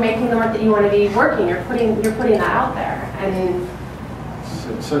making the work that you want to be working. You're putting that out there, and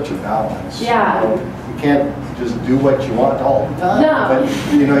it's such a balance. Yeah. You can't just do what you want all the time. No. But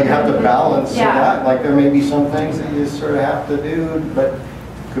you have to balance that. Like there may be some things that you sort of have to do, but it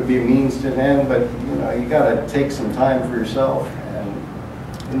could be a means to an end. But you got to take some time for yourself and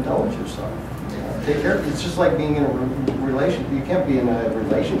indulge yourself. Take care. It's just like being in a relationship. You can't be in a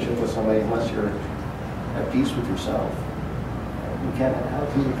relationship with somebody unless you're at peace with yourself. how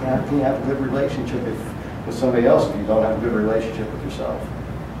can you have a good relationship with somebody else if you don't have a good relationship with yourself?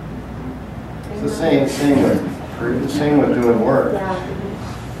 It's the same with doing work. Yeah.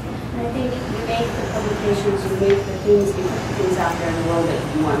 And I think you make the publications, you make the things, you put the things out there in the world that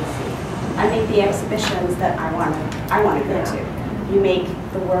you want to see. I make the exhibitions that I want to go to. You make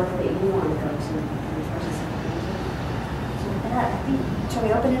the work that you want to go to. I think, shall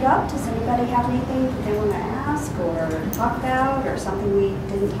we open it up? Does anybody have anything that they want to ask or talk about, or something we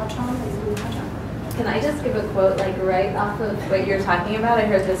didn't touch on that you want to touch on? Can I just give a quote, like right off of what you're talking about? I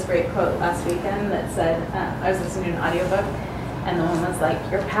heard this great quote last weekend that said, I was listening to an audiobook, and the one was like,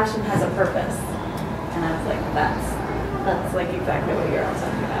 your passion has a purpose. And I was like, that's like exactly what you're all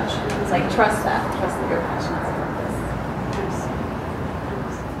talking about. It's like, trust that your passion has a purpose.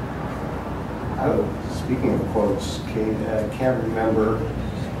 Speaking of quotes, Kate, I can't remember,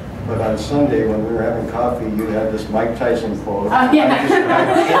 but on Sunday when we were having coffee, you had this Mike Tyson quote. Oh, yeah.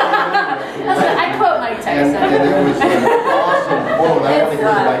 I quote Mike Tyson. And it was an awesome quote. I want to hear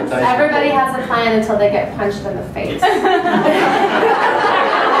the Mike Tyson everybody quote. has a plan until they get punched in the face. I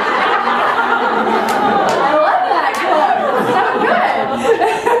love that quote. So good.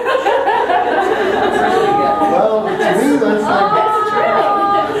 Well, to me, that's like...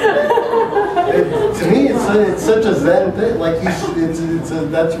 To me, it's such a Zen thing. Like he's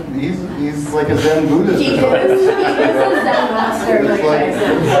like a Zen Buddhist. He is a Zen master. It's like,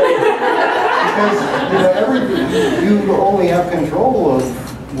 because everything you only have control of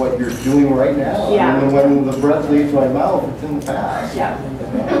what you're doing right now. Yeah. And when the breath leaves my mouth, it's in the past. Yeah.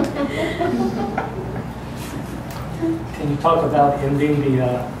 Can you talk about ending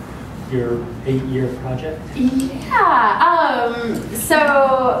your 8-year project? Yeah. So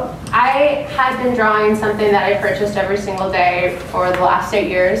I had been drawing something that I purchased every single day for the last 8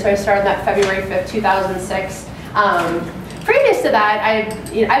 years. So I started that February 5th, 2006. Previous to that,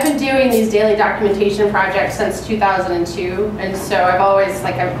 I've been doing these daily documentation projects since 2002, and so I've always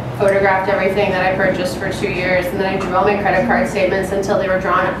I've photographed everything that I purchased for 2 years, and then I drew all my credit card statements until they were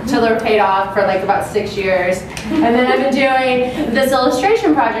paid off for like about 6 years, and then I've been doing this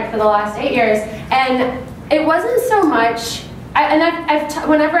illustration project for the last 8 years, and it wasn't so much.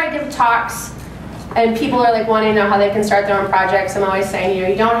 Whenever I give talks and people are like wanting to know how they can start their own projects, I'm always saying,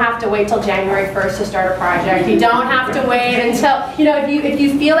 you don't have to wait till January 1st to start a project. You don't have to wait until, if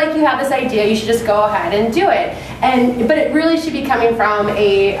you feel like you have this idea, you should just go ahead and do it. But it really should be coming from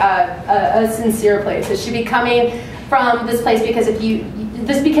a sincere place. It should be coming from this place because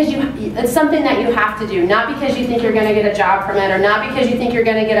it's something that you have to do, not because you think you're going to get a job from it, or not because you think you're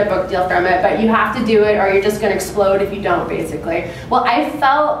going to get a book deal from it, but you have to do it or you're just going to explode if you don't, basically. Well, I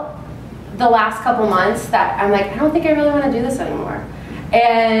felt the last couple months that I'm like, I don't think I really want to do this anymore.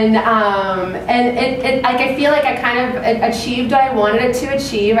 And I feel like I kind of achieved what I wanted it to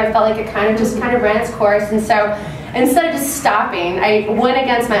achieve. I felt like it kind of ran its course. And so instead of just stopping, I went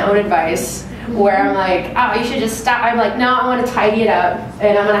against my own advice where I'm like, oh, you should just stop. I'm like, no, I want to tidy it up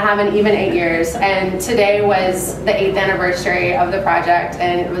and I'm going to have an even 8 years. And today was the 8th anniversary of the project,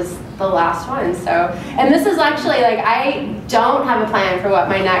 and it was the last one. So, and this is actually I don't have a plan for what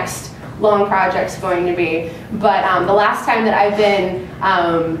my next long project's going to be, but the last time that I've been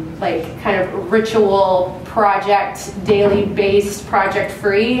kind of ritual project, daily based project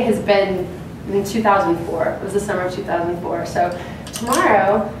free has been in 2004. It was the summer of 2004. So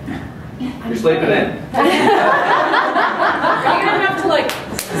tomorrow, you're sleeping in. You're gonna have to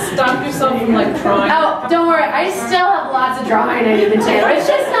stop yourself from trying. Oh, don't worry. I still have lots of drawing I need to do. It's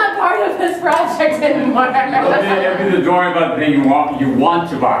just not part of this project anymore. Don't worry about the thing you want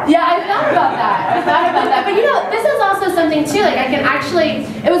to buy. Yeah, I thought about that. But this is also something too. I can actually.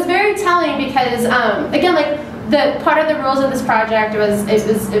 It was very telling because again, the part of the rules of this project was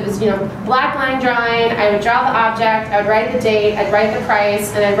black line drawing. I would draw the object, I would write the date, I'd write the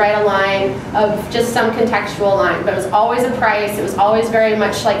price, and I'd write a line of just some contextual line. But it was always a price. It was always very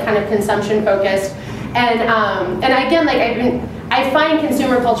much kind of consumption focused. And again, I find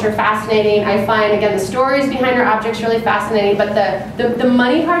consumer culture fascinating. I find, again, the stories behind our objects really fascinating, but the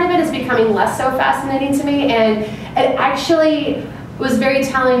money part of it is becoming less so fascinating to me, and it actually was very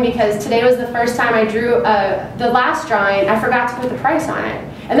telling because today was the first time I drew the last drawing. I forgot to put the price on it,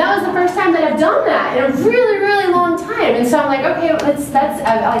 and that was the first time that I've done that in a really, really long time. And so I'm like, okay,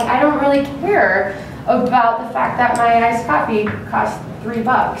 I don't really care about the fact that my iced coffee cost $3.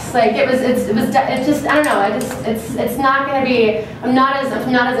 It's just I don't know. It's not going to be. I'm not as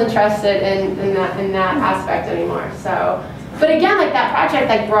interested in that aspect anymore. So but again, like that project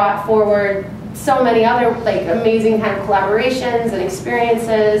like brought forward so many other like amazing kind of collaborations and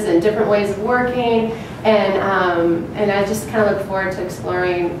experiences and different ways of working, and I just kind of look forward to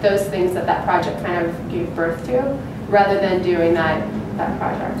exploring those things that project kind of gave birth to, rather than doing that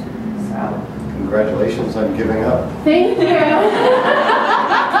project. So congratulations on giving up. thank you.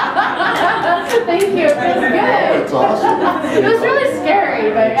 Thank you. It was good. It's awesome. It was really scary,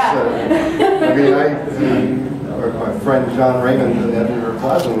 but yeah. I mean, my friend John Raymond, the editor of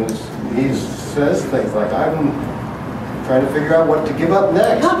Plazm, he says things like, "I'm trying to figure out what to give up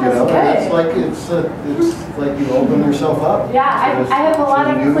next." Oh, you know, good. it's like you open yourself up. Yeah, I have a lot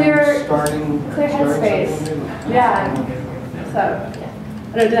of clear starting headspace. something new. Yeah. So, yeah.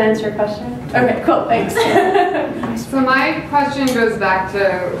 I don't know, did I answer your question? Okay, cool, thanks. So my question goes back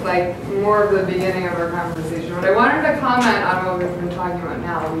to like more of the beginning of our conversation, but I wanted to comment on what we've been talking about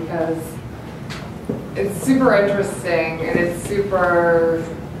now because it's super interesting and it's super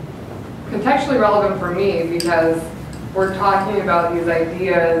contextually relevant for me because we're talking about these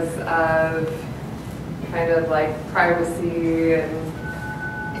ideas of kind of like privacy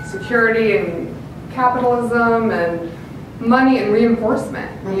and security and capitalism and money and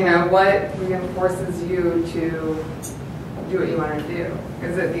reinforcement. You know, what reinforces you to do what you want to do?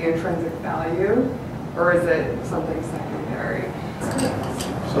 Is it the intrinsic value or is it something secondary?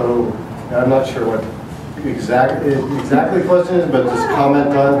 So I'm not sure what exactly the question is, but just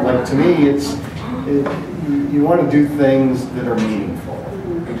comment on, like, to me, you want to do things that are meaningful.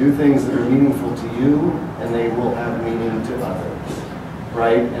 You do things that are meaningful to you, and they will have meaning to others,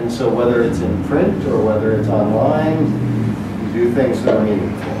 right? And so whether it's in print or whether it's online, you do things that are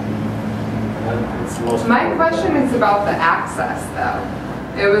meaningful. It's the most My question is about the access,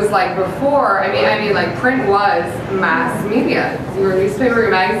 though. It was like before, I mean, like print was mass media. Your newspaper,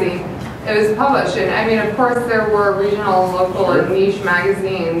 your magazine, it was published. And I mean, of course, there were regional, local, and niche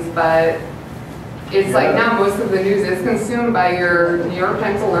magazines, but it's like now most of the news is consumed by your New York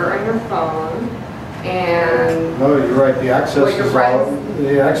Times alert on your phone. And no, you're right. The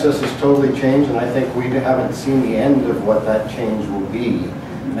access has totally changed, and I think we haven't seen the end of what that change will be.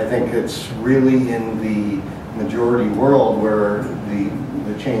 I think it's really in the majority world where the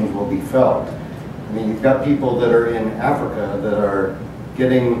change will be felt. I mean, you've got people that are in Africa that are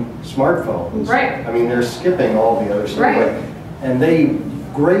getting smartphones. Right. I mean, they're skipping all the other stuff. Right. And they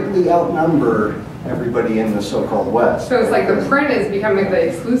greatly outnumber everybody in the so-called West. So it's like the print is becoming the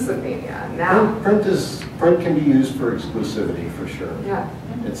exclusive media now. Print can be used for exclusivity for sure. Yeah.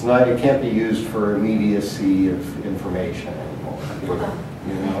 It can't be used for immediacy of information anymore.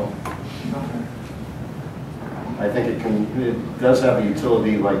 You know? I think it does have a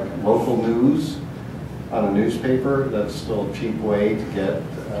utility like local news on a newspaper. That's still a cheap way to get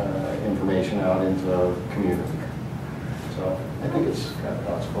information out into the community. So I think it's got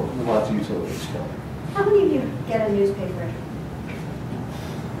lots of utility still. How many of you get a newspaper?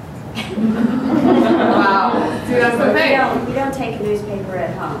 Wow. See, that's the thing. We don't take a newspaper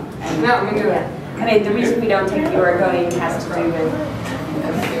at home. And, No, me neither. yeah. I mean, the reason we don't take the Oregonian has to do with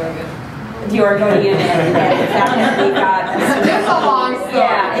the Oregonian and the fact that we got. It's a long story.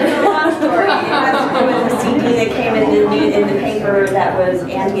 Yeah, it's a long story. It has to do with the CD that came in the paper that was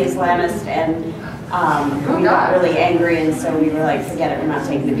anti-Islamist, and we got really angry, and so we were like, forget it, we're not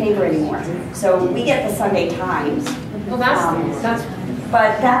taking the paper anymore. So we get the Sunday Times. Well, that's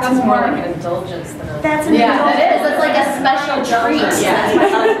more like an indulgence than a... That's an Yeah, it is. It's like a special treat.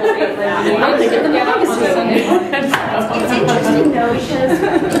 I'm going to get the magazine. It's interesting though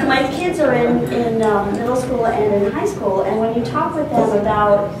because my kids are in middle school and in high school, and when you talk with them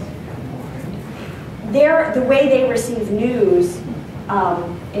about the way they receive news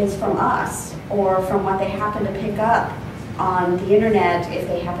is from us or from what they happen to pick up on the internet if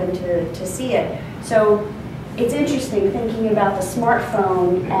they happen to see it. So it's interesting thinking about the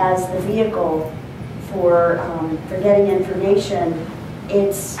smartphone as the vehicle for getting information.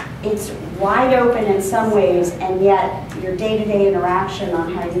 It's wide open in some ways, and yet your day-to-day interaction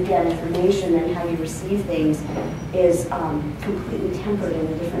on how you get information and how you receive things is completely tempered in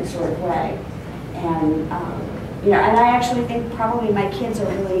a different sort of way. And and I actually think probably my kids are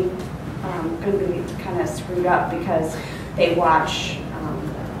really going to be kind of screwed up because they watch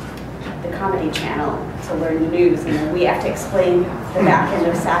the Comedy Channel to learn the news, and we have to explain the back end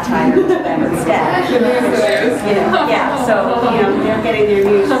of satire to them instead. So they're getting their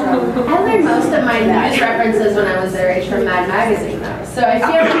news from. I learned most of my news references when I was their age from Mad Magazine, though. So I feel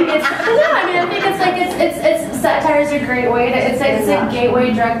like I think it's like it's satire is a great way to it's a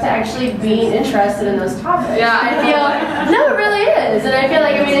gateway drug to actually being interested in those topics. Yeah. I feel it really is, and I feel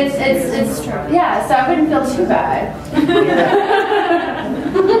like it's true. Yeah, so I wouldn't feel too bad.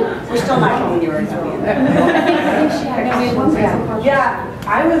 We're still not getting yours. Yeah,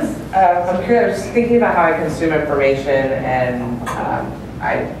 I was, I'm curious, I was thinking about how I consume information, and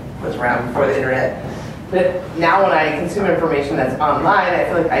I was around before the internet. But now when I consume information that's online, I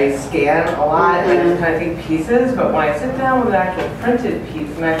feel like I scan a lot and I just kind of take pieces, but when I sit down with an actual printed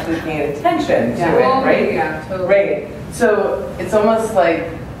piece, I'm actually paying attention to it, right? Yeah, totally. Right. So it's almost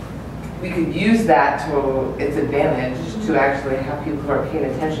like we could use that to its advantage to actually have people who are paying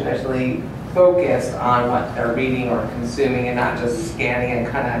attention actually focused on what they're reading or consuming and not just scanning and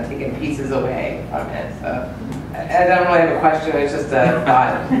kind of taking pieces away from it. So I don't really have a question, it's just a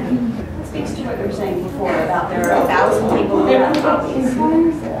thought. Speaks to what you were saying before about there are 1,000 people who have copies,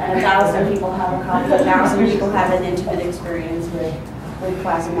 and 1,000 people have a copy, 1,000 people have an intimate experience with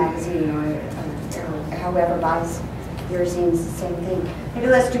Plazm magazine or however buys your zines, the same thing. Maybe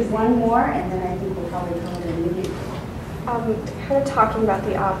let's do one more, and then I think we'll probably call it a meeting. Kind of talking about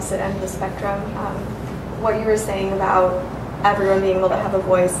the opposite end of the spectrum, what you were saying about everyone being able to have a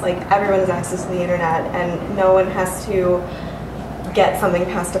voice, like everyone has access to the internet, and no one has to get something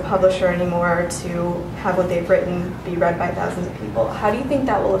past a publisher anymore to have what they've written be read by thousands of people. How do you think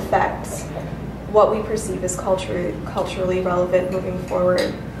that will affect what we perceive as culturally relevant moving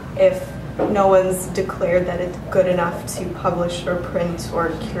forward if no one's declared that it's good enough to publish or print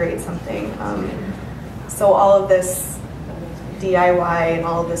or curate something? So all of this DIY and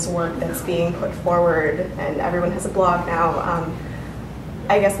all of this work that's being put forward, and everyone has a blog now,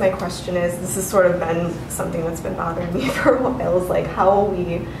 I guess my question is, this has sort of been something that's been bothering me for a while, is like, how will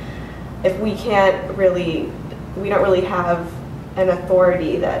we, if we don't really have an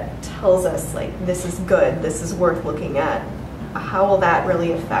authority that tells us, like, this is good, this is worth looking at, how will that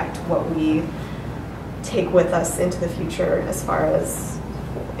really affect what we take with us into the future as far as,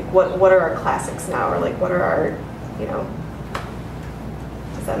 like, what are our classics now, or like, what are our, you know,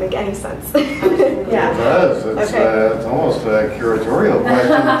 does that make any sense? Yeah. It does. It's, okay. It's almost a curatorial question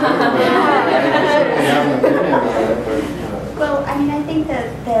too, but I certainly have an opinion on it. But, Well, I mean, I think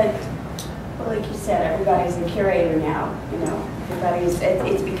that well, like you said, everybody's a curator now. You know,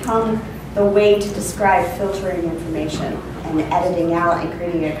 it's become the way to describe filtering information and editing out and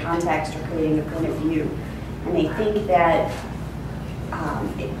creating a context or creating a point of view. And I think that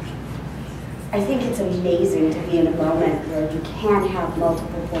I think it's amazing to be in a moment where you can have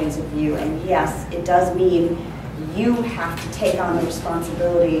multiple points of view. And yes, it does mean you have to take on the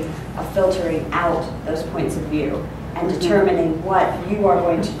responsibility of filtering out those points of view and determining what you are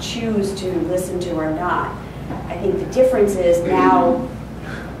going to choose to listen to or not. I think the difference is now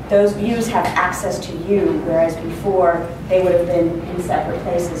those views have access to you, whereas before they would have been in separate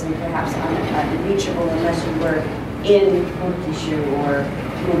places and perhaps unreachable unless you were in Mogadishu or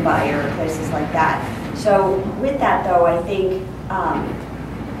Mumbai or places like that. So with that though, I think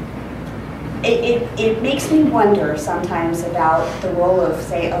it makes me wonder sometimes about the role of,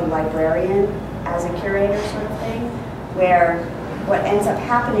 say, a librarian as a curator sort of thing, where what ends up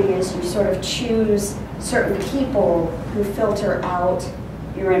happening is you sort of choose certain people who filter out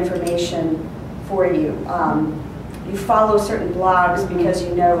your information for you. You follow certain blogs because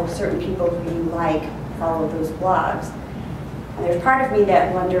you know certain people who you like follow those blogs. And there's part of me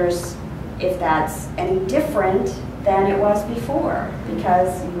that wonders if that's any different than it was before,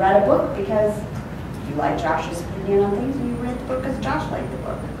 because you read a book because you like Josh's opinion on things, and you read the book because Josh liked the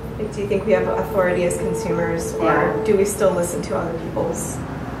book. Do you think we have authority as consumers, or do we still listen to other people's,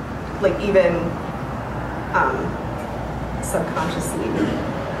 like, even subconsciously?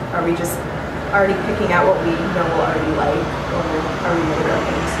 Are we just already picking out what we know we'll already like, or are we really going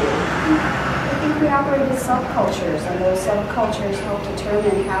into? I think we operate as subcultures, and those subcultures help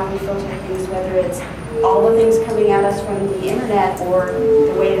determine how we filter things, whether it's all the things coming at us from the internet or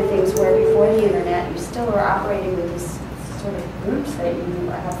the way that things were before the internet. You still are operating with these sort of groups that you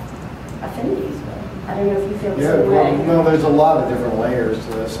have affinities with. I don't know if you feel the same way. No, there's a lot of different layers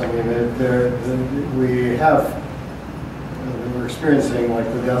to this. I mean, we're experiencing like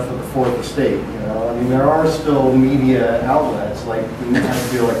the death of the fourth estate, you know. I mean, there are still media outlets, like I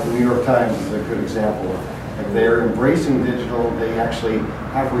feel like the New York Times is a good example. Like they're embracing digital. They actually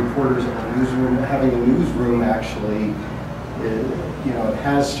have reporters in the newsroom. Having a newsroom actually, you know, it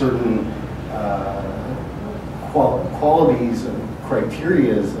has certain qualities and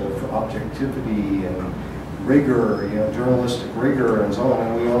criteria of objectivity and rigor, you know, journalistic rigor and so on.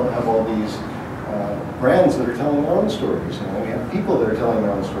 And we all have all these brands that are telling their own stories. You know, we have people that are telling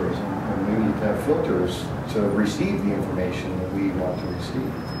their own stories, and we need to have filters to receive the information that we want to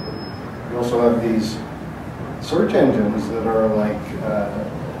receive. We also have these search engines that are like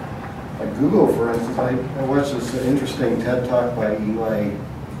Like Google, for instance, I watched this interesting TED Talk by Eli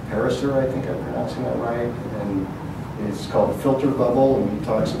Pariser, I think I'm pronouncing that right, and it's called Filter Bubble, and he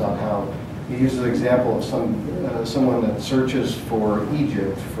talks about how he uses an example of someone that searches for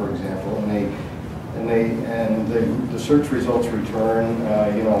Egypt, for example, and the search results return,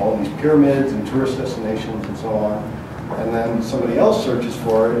 you know, all these pyramids and tourist destinations and so on, and then somebody else searches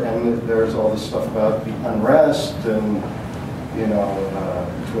for it, and there's all this stuff about the unrest and, you know,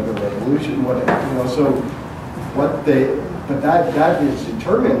 Twitter revolution, what, you know, so what they, but that is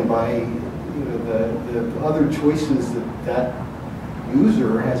determined by, you know, the other choices that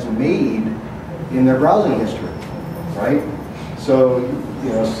user has made in their browsing history, right? So, you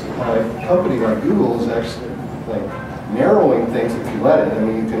know, a company like Google is actually like narrowing things if you let it. I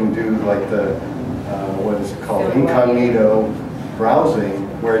mean, you can do like the, what is it called, incognito browsing,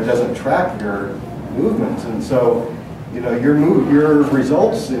 where it doesn't track your movements. And so, you know, your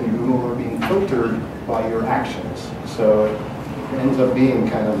results in Google are being filtered by your actions. So it ends up being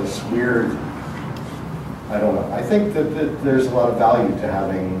kind of this weird, I don't know. I think that there's a lot of value to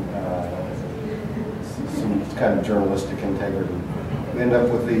having some kind of journalistic integrity. We end up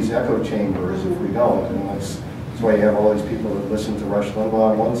with these echo chambers if we don't, and that's why you have all these people that listen to Rush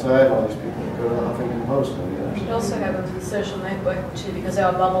Limbaugh on one side, all these people that go to the Huffington Post on the other side. We also have a social network too, because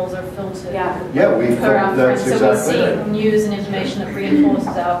our bubbles are filtered. Yeah, we for our friends, that's so exactly we see right. news and information that reinforces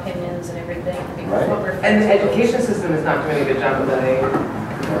our opinions and everything. Right. And the education system is not doing a good job of letting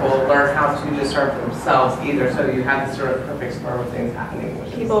people learn how to discern for themselves either, so you have this sort of perfect storm of things happening.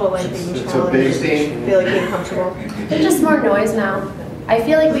 Which People like being It's a challenged, big feel like being comfortable. There's just more noise now. I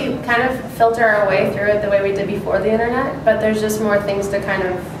feel like we kind of filter our way through it the way we did before the internet, but there's just more things to kind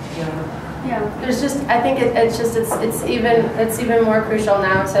of, there's just, I think it's even more crucial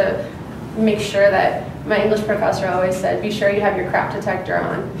now to make sure that, my English professor always said, be sure you have your crap detector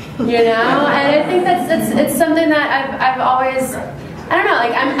on, you know? And I think it's something that I've always, I don't know,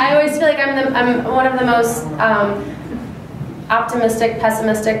 like I always feel like I'm one of the most optimistic,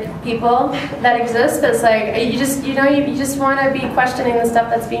 pessimistic people that exist. But it's like you just want to be questioning the stuff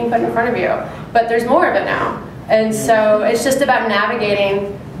that's being put in front of you. But there's more of it now, and so it's just about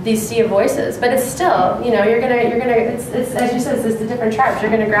navigating these sea of voices. But it's still, you know, you're gonna it's as you said, it's the different tribes.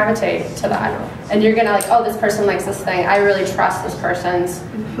 You're gonna gravitate to that, and you're gonna like, oh, this person likes this thing. I really trust this person's,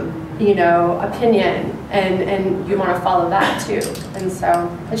 you know, opinion, and you want to follow that too. And so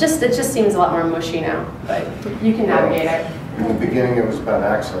it just seems a lot more mushy now, but you can navigate it. In the beginning it was about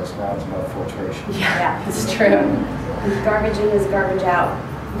access, now it's about filtration. Yeah, it's true. And garbage in is garbage out.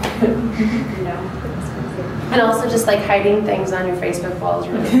 You know? And also just like hiding things on your Facebook wall is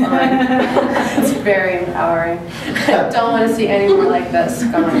really fun. It's very empowering. I don't want to see any more like this.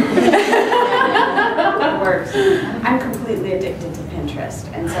 Come on. It works. I'm completely addicted to Pinterest,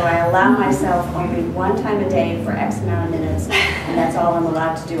 and so I allow myself only one time a day for X amount of minutes, and that's all I'm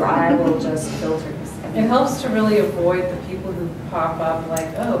allowed to do. I will just filter this. It helps to really avoid the people who pop up like,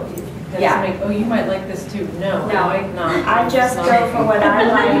 oh, oh, you might like this too. No, I might not. I just go for what I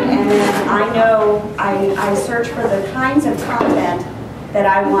like, and then I know I search for the kinds of content that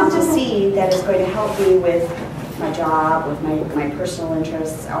I want to see that is going to help me with my job, with my personal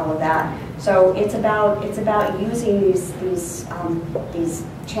interests, all of that. So it's about using these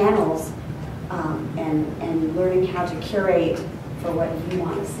channels and learning how to curate for what you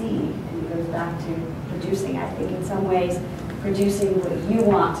want to see. And it goes back to producing. I think in some ways, producing what you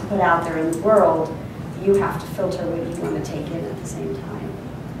want to put out there in the world, you have to filter what you want to take in at the same time.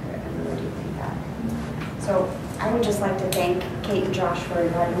 I really do think that. So I would just like to thank Kate and Josh for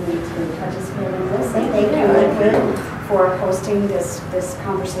inviting me to participate in this. And thank you, Liquid, for hosting this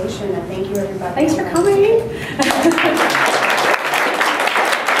conversation. And thank you, everybody. Thanks for coming.